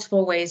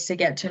multiple ways to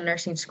get to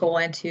nursing school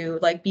and to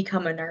like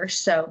become a nurse.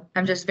 So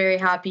I'm just very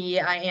happy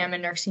I am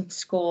in nursing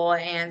school.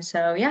 And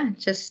so, yeah,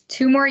 just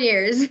 2 more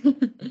years.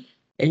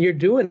 And you're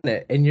doing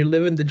it and you're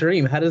living the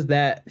dream. How does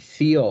that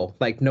feel?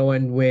 Like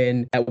knowing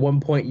when at one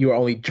point you were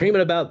only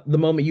dreaming about the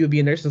moment you would be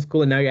in nursing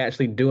school and now you're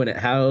actually doing it.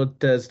 How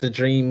does the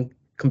dream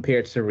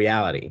compare to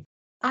reality?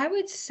 I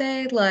would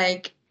say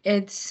like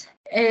it's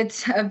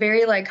a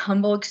very like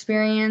humble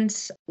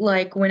experience.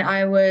 Like when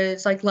I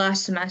was like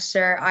last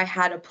semester, I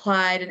had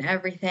applied and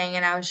everything,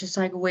 and I was just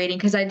like waiting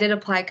because I did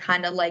apply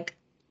kind of like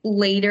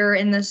later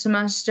in the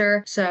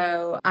semester.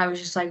 So I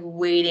was just like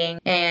waiting.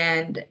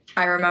 And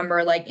I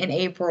remember like in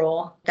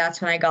April,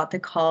 that's when I got the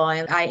call,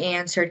 and I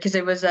answered because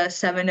it was a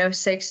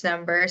 706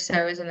 number. So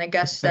it was an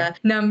Augusta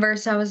number.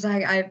 So I was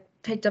like, I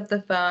picked up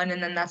the phone,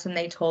 and then that's when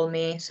they told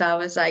me. So I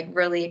was like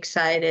really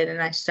excited,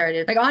 and I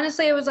started like,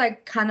 honestly, it was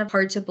like kind of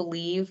hard to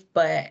believe,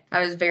 but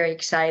I was very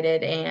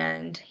excited,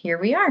 and here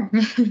we are.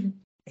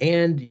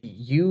 And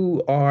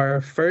you are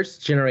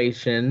first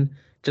generation,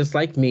 just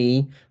like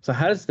me. So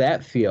how does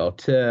that feel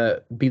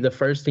to be the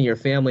first in your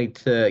family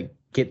to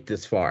get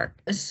this far?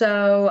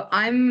 So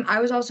I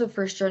was also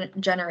first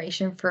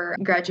generation for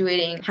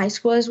graduating high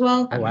school as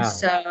well. Oh, wow.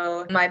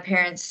 So my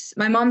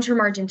mom's from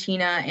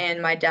Argentina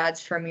and my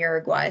dad's from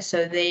Uruguay.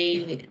 So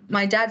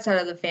my dad's side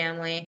of the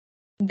family,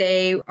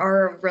 they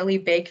are a really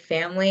big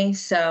family.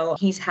 So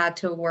he's had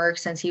to work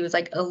since he was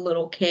like a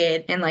little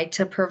kid and like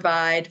to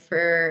provide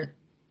for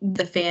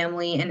the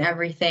family and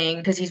everything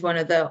because he's one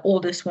of the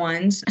oldest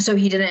ones. So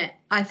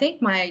I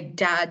think my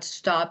dad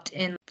stopped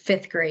in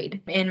 5th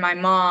grade, and my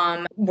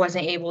mom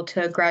wasn't able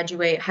to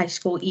graduate high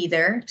school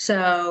either.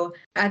 So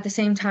at the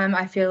same time,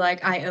 I feel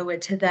like I owe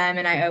it to them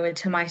and I owe it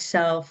to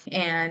myself.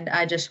 And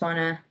I just want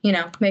to,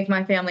 make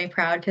my family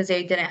proud because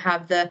they didn't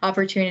have the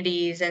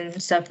opportunities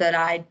and stuff that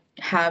I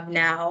have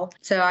now.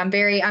 So I'm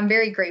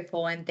very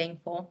grateful and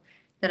thankful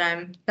that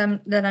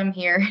I'm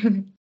here.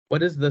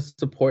 What is the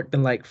support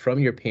been like from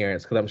your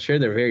parents? Because I'm sure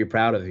they're very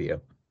proud of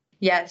you.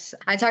 Yes,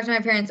 I talk to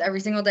my parents every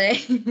single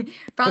day.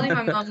 Probably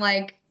my mom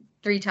like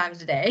 3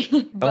 times a day.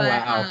 But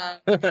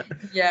wow.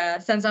 Yeah,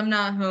 since I'm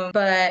not home.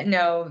 But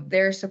no,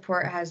 their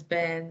support has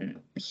been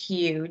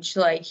huge,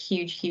 like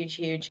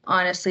huge.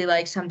 Honestly,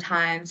 like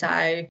sometimes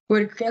I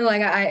would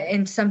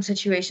in some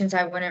situations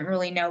I wouldn't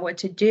really know what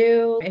to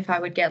do if I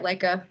would get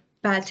like a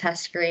bad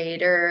test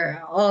grade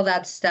or all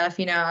that stuff,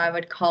 I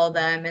would call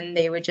them and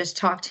they would just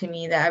talk to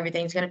me that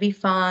everything's going to be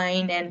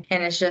fine. And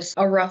it's just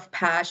a rough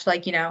patch,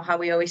 like, how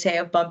we always say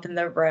a bump in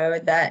the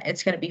road, that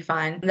it's going to be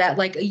fine. That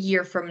like a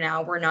year from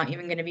now, we're not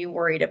even going to be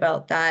worried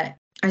about that.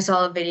 I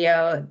saw a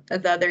video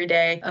the other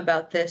day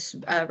about this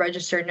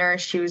registered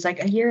nurse. She was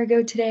like, a year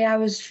ago today, I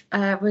was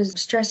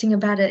stressing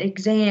about an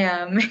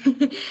exam.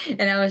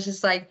 And I was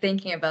just like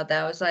thinking about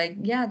that. I was like,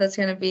 yeah, that's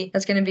going to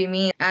be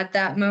me at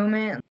that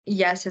moment.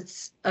 Yes,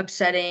 it's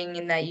upsetting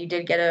in that you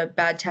did get a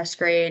bad test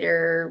grade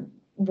or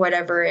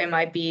whatever it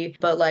might be.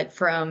 But like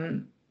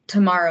from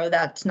tomorrow,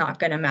 that's not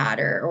going to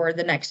matter, or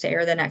the next day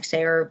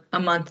or a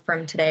month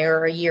from today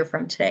or a year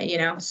from today,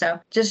 so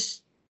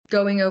just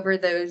going over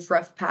those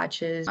rough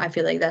patches, I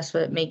feel like that's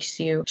what makes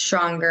you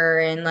stronger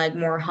and like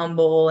more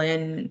humble,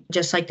 and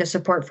just like the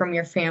support from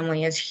your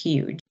family is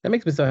huge. That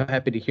makes me so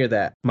happy to hear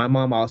that. My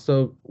mom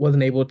also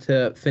wasn't able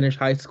to finish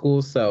high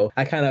school, so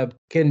I kind of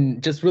can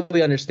just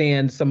really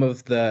understand some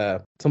of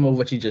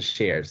what you just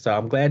shared. So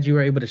I'm glad you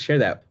were able to share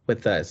that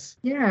with us.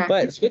 Yeah.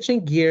 But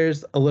switching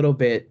gears a little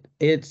bit,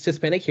 it's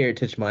Hispanic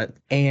Heritage Month.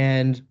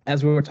 And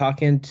as we were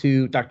talking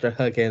to Dr.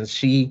 Huggins,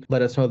 she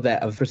let us know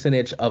that a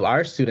percentage of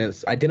our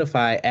students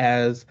identify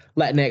as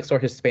Latinx or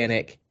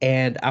Hispanic.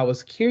 And I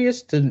was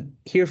curious to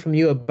hear from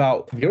you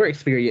about your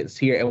experience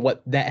here and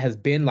what that has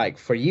been like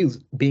for you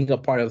being a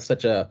part of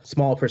such a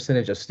small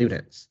percentage of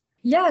students.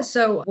 Yeah,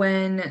 so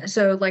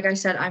like I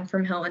said, I'm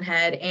from Hilton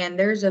Head, and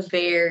there's a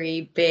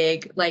very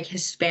big like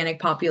Hispanic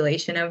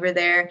population over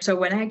there. So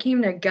when I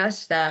came to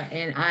Augusta,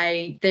 and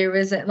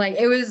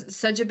it was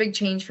such a big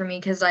change for me,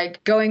 because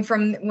like going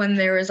from when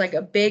there was like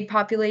a big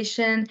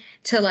population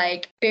to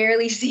like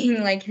barely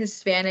seeing like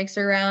Hispanics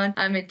around,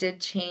 it did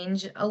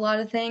change a lot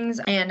of things.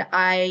 And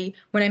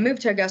when I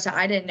moved to Augusta,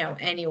 I didn't know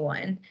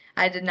anyone.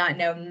 I did not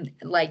know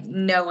like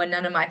no one,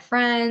 none of my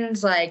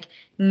friends, like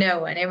no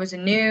one. It was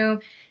new.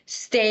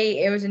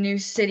 state. It was a new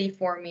city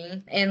for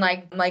me. And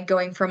like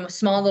going from a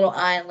small little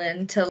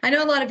island to, I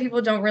know a lot of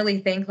people don't really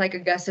think like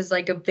Augusta's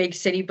like a big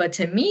city, but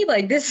to me,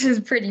 like this is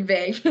pretty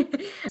big.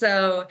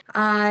 So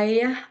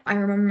I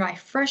remember my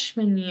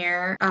freshman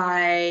year,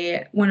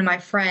 one of my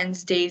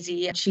friends,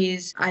 Daisy,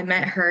 I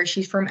met her,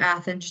 she's from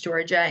Athens,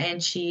 Georgia,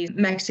 and she's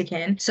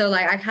Mexican. So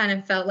like I kind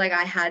of felt like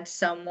I had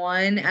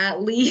someone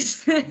at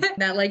least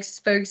that like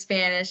spoke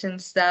Spanish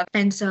and stuff.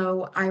 And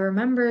so I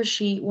remember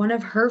one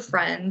of her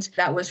friends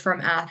that was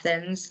from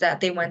Athens, that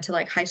they went to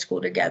like high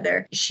school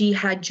together, she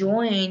had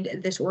joined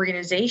this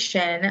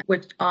organization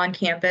on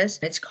campus.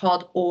 It's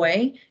called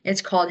OI.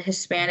 It's called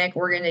Hispanic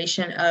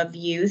Organization of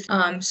Youth.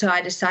 So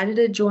I decided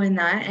to join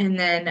that and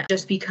then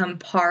just become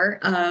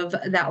part of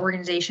that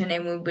organization,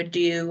 and we would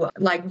do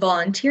like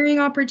volunteering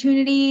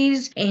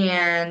opportunities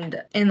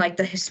and in like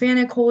the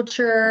Hispanic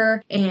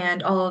culture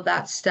and all of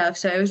that stuff.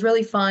 So it was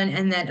really fun.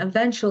 And then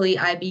eventually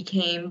I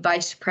became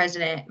vice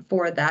president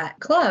for that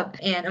club.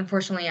 And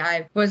unfortunately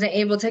I wasn't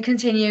able to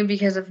continue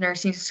because of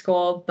nursing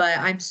school, but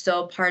I'm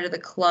still part of the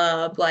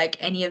club. Like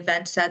any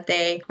events that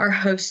they are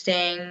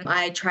hosting,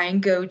 I try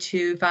and go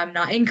to if I'm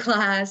not in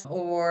class,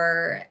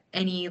 or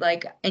any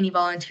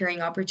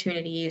volunteering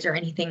opportunities or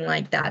anything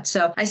like that.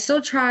 So I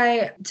still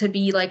try to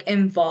be like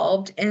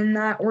involved in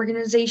that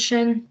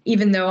organization,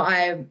 even though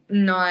I'm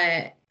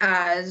not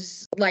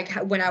as like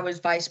when I was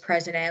vice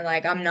president,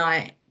 like I'm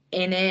not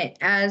in it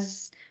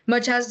as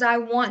much as I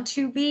want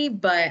to be.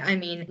 But I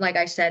mean, like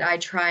I said, I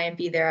try and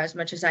be there as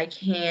much as I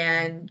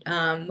can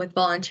with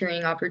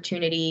volunteering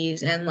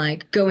opportunities and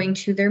like going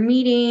to their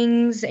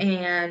meetings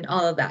and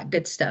all of that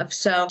good stuff.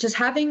 So just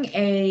having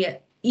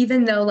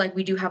even though like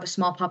we do have a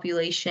small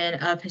population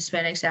of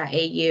Hispanics at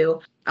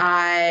AU,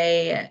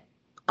 I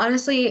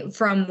honestly,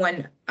 from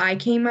when I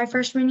came my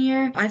freshman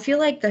year, I feel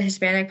like the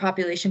Hispanic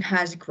population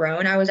has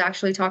grown. I was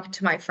actually talking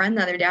to my friend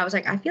the other day. I was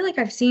like, I feel like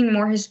I've seen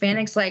more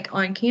Hispanics like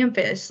on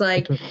campus,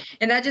 like,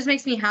 and that just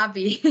makes me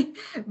happy.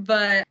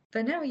 But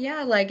no,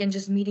 yeah, like, and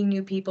just meeting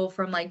new people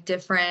from like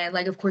different,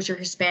 like, of course you're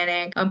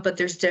Hispanic, but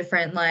there's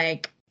different,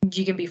 like,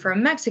 you can be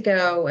from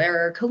Mexico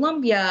or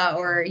Colombia,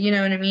 or you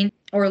know what I mean?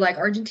 Or like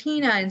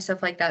Argentina and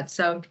stuff like that.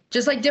 So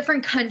just like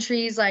different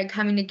countries like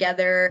coming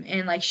together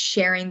and like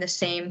sharing the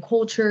same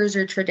cultures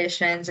or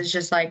traditions is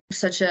just like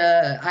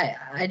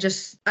I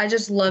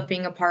just love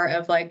being a part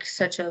of like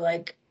such a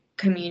like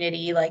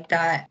community like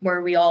that,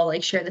 where we all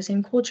like share the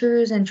same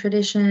cultures and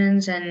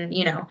traditions, and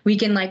you know, we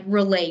can like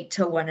relate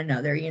to one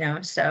another, you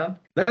know. So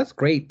that's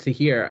great to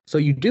hear. So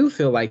you do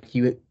feel like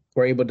you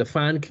were able to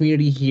find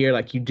community here,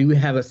 like you do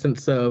have a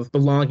sense of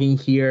belonging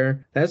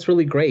here. That's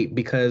really great,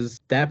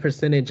 because that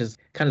percentage is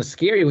kind of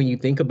scary when you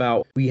think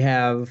about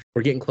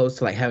we're getting close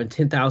to like having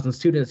 10,000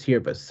 students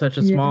here, but such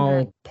a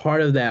small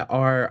part of that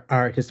are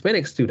our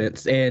Hispanic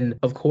students. And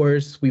of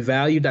course, we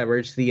value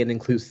diversity and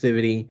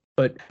inclusivity.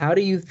 But how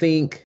do you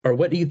think, or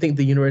what do you think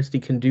the university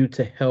can do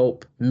to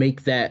help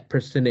make that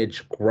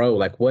percentage grow?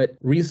 Like what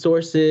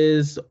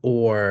resources,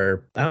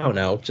 or I don't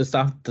know, just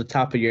off the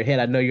top of your head,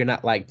 I know you're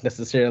not like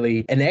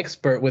necessarily an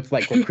expert with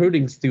like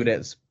recruiting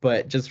students,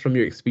 but just from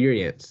your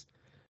experience,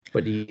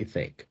 what do you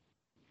think?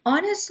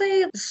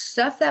 Honestly,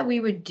 stuff that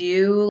we would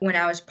do when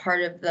I was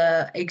part of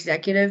the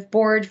executive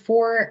board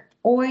for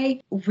OI,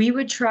 we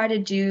would try to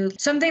do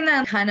something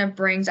that kind of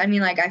brings, I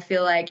mean, like, I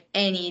feel like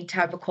any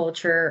type of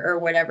culture or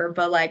whatever,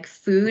 but like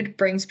food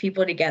brings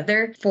people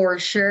together for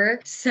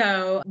sure.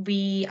 So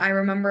I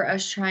remember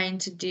us trying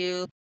to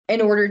do, in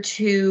order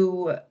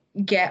to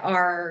get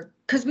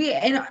because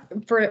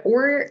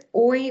for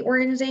OI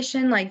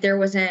organization, like there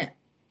wasn't,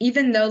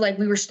 even though like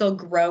we were still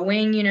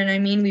growing, you know what I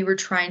mean? We were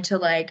trying to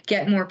like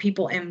get more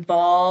people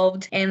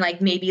involved, and like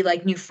maybe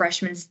like new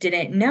freshmen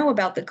didn't know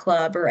about the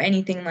club or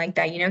anything like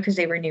that, you know, because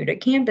they were new to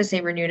campus,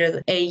 they were new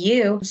to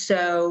AU.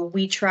 So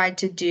we tried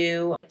to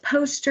do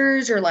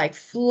posters or like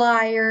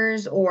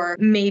flyers, or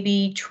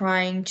maybe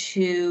trying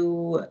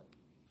to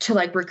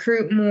like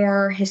recruit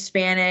more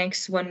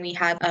Hispanics when we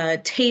had a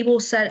table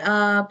set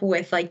up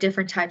with like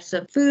different types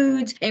of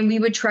foods, and we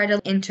would try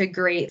to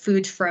integrate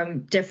foods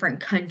from different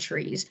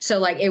countries. So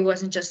like it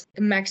wasn't just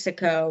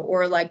Mexico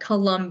or like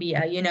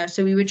Colombia, you know,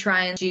 so we would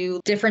try and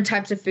do different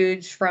types of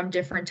foods from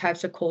different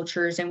types of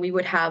cultures, and we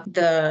would have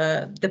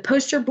the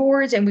poster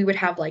boards, and we would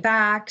have like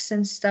facts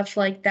and stuff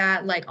like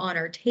that like on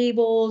our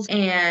tables,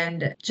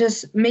 and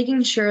just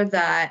making sure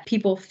that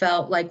people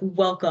felt like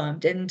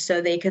welcomed, and so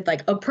they could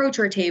like approach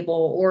our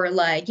table. Or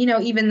like, you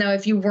know, even though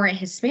if you weren't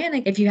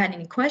Hispanic, if you had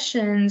any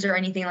questions or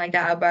anything like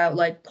that about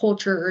like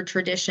culture or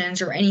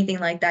traditions or anything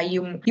like that,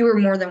 you were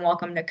more than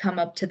welcome to come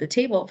up to the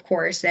table, of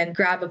course, and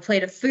grab a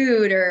plate of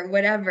food or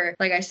whatever.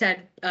 Like I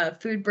said,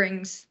 food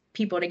brings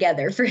people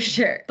together for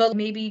sure. But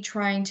maybe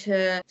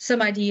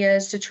some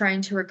ideas to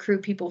trying to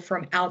recruit people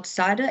from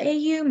outside of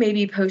AU,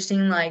 maybe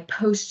posting like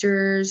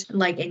posters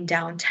like in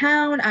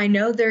downtown. I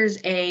know there's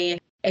a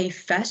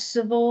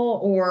festival,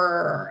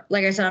 or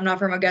like I said, I'm not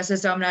from Augusta,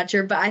 so I'm not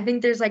sure, but I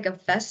think there's like a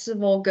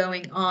festival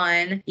going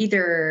on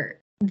either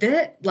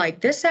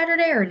this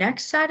Saturday or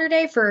next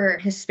Saturday for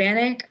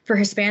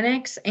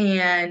Hispanics,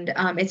 and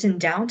it's in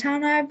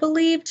downtown, I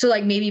believe. So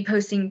like maybe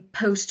posting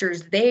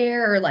posters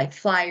there or like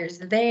flyers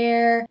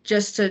there,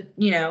 just to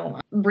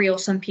reel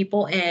some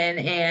people in,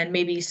 and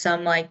maybe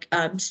some like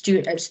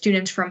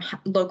students from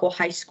local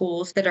high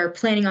schools that are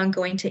planning on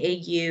going to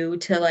AU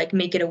to like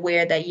make it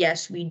aware that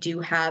yes, we do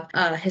have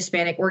a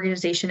Hispanic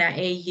organization at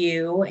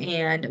AU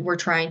and we're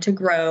trying to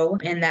grow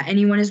and that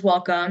anyone is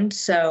welcomed.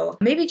 So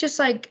maybe just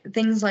like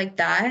things like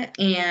that.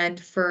 And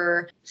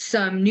for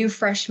some new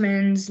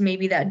freshmen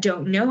maybe that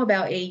don't know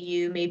about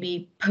AU,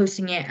 maybe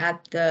posting it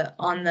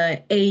on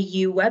the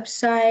AU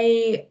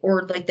website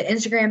or like the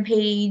Instagram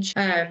page,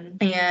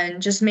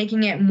 and just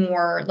making it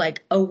more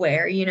like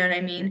aware, you know what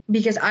I mean?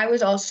 Because I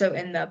was also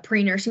in the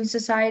Pre-Nursing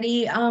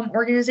Society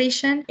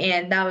organization,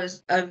 and that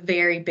was a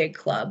very big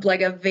club,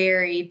 like a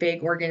very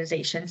big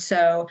organization.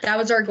 So that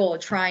was our goal,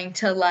 trying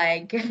to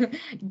like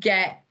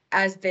get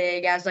as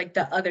big as like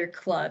the other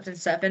clubs and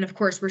stuff. And of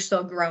course, we're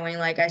still growing,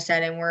 like I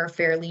said, and we're a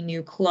fairly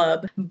new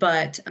club,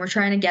 but we're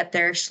trying to get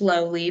there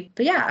slowly.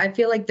 But yeah, I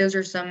feel like those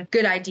are some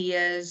good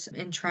ideas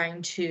in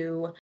trying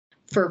to,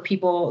 for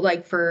people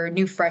like for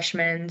new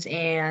freshmen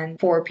and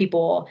for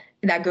people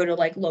that go to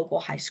like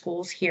local high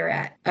schools here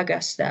at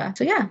Augusta.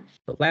 So yeah.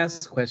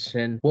 Last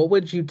question. What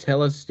would you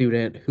tell a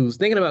student who's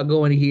thinking about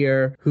going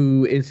here,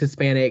 who is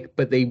Hispanic,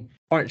 but they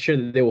aren't sure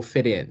that they will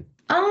fit in?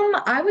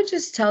 I would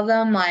just tell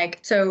them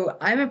so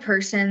I'm a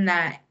person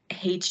that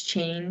hates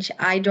change.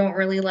 I don't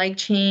really like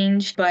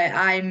change, but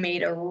I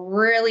made a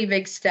really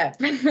big step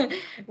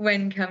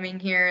when coming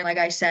here. Like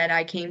I said,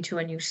 I came to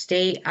a new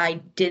state. I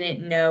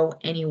didn't know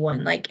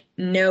anyone, like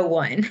no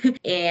one.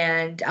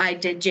 And I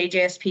did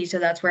JJSP, so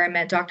that's where I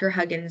met Dr.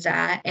 Huggins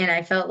at. And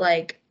I felt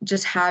like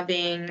just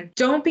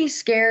don't be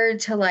scared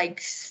to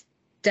like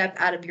step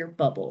out of your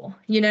bubble.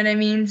 You know what I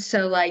mean?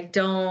 So like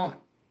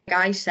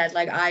I said,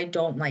 like, I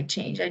don't like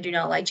change. I do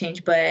not like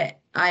change, but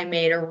I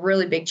made a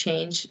really big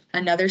change.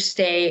 Another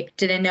state,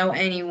 didn't know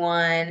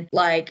anyone.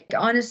 Like,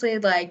 honestly,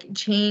 like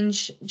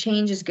change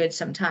is good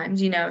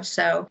sometimes,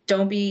 so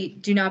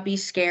do not be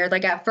scared.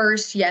 Like at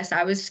first, yes,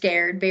 I was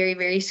scared, very,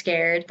 very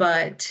scared,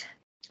 but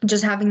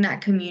just having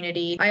that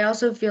community. I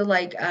also feel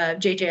like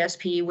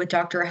JJSP with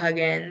Dr.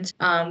 Huggins,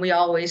 we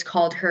always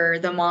called her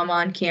the mom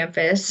on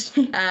campus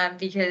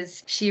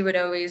because she would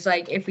always,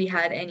 like, if we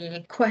had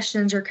any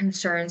questions or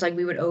concerns, like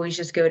we would always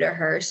just go to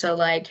her. So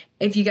like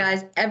if you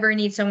guys ever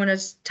need someone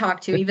to talk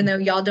to, even though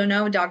y'all don't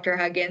know Dr.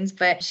 Huggins,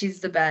 but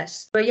she's the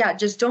best. But yeah,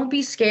 just don't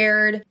be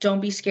scared.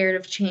 Don't be scared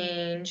of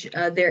change.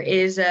 There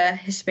is a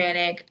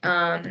Hispanic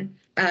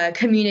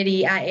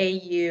community at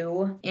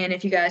AU, and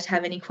if you guys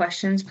have any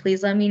questions,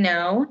 please let me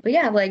know. But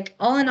yeah, like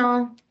all in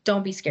all,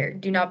 don't be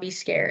scared. Do not be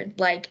scared.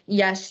 Like,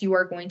 yes, you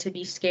are going to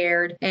be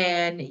scared,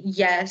 and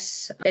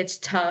yes, it's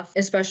tough,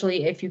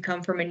 especially if you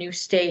come from a new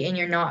state and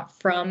you're not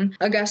from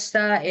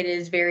Augusta. It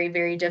is very,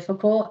 very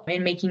difficult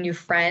in making new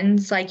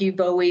friends. Like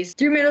you've always,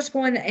 through middle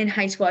school and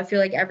high school, I feel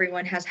like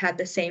everyone has had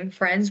the same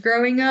friends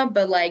growing up,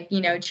 but like,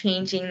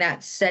 changing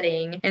that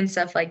setting and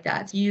stuff like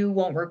that, you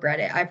won't regret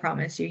it. I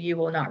promise you, you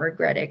will not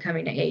regret it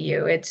coming to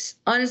AU. It's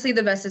honestly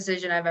the best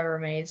decision I've ever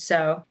made.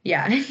 So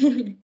yeah.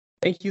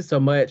 Thank you so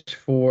much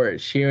for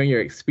sharing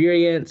your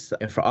experience.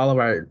 And for all of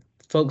our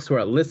folks who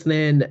are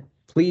listening,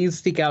 please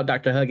seek out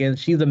Dr. Huggins.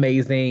 She's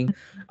amazing.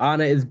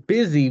 Anna is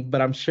busy,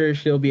 but I'm sure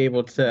she'll be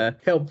able to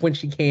help when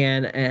she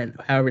can and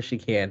however she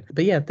can.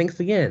 But yeah, thanks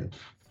again.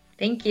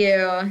 Thank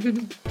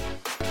you.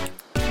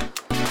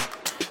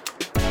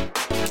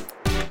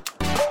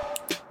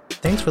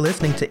 Thanks for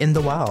listening to In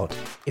the Wild.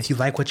 If you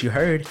like what you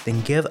heard,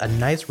 then give a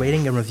nice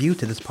rating and review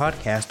to this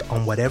podcast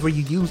on whatever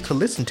you use to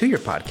listen to your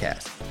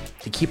podcast.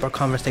 To keep our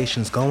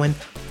conversations going,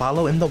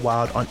 follow In the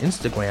Wild on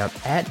Instagram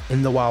at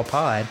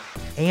InTheWildPod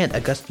and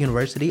Augusta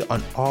University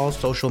on all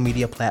social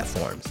media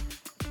platforms.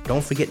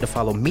 Don't forget to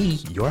follow me,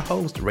 your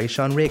host,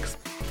 Rayshawn Ricks,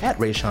 at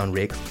Rayshawn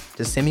Ricks,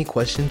 to send me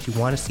questions you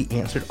want to see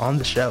answered on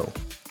the show.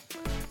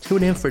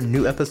 Tune in for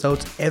new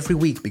episodes every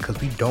week because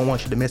we don't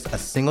want you to miss a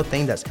single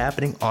thing that's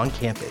happening on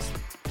campus.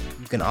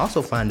 You can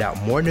also find out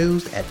more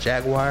news at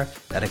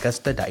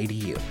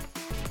jaguar.augusta.edu.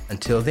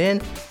 Until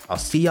then, I'll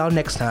see y'all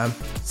next time.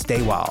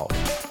 Stay wild.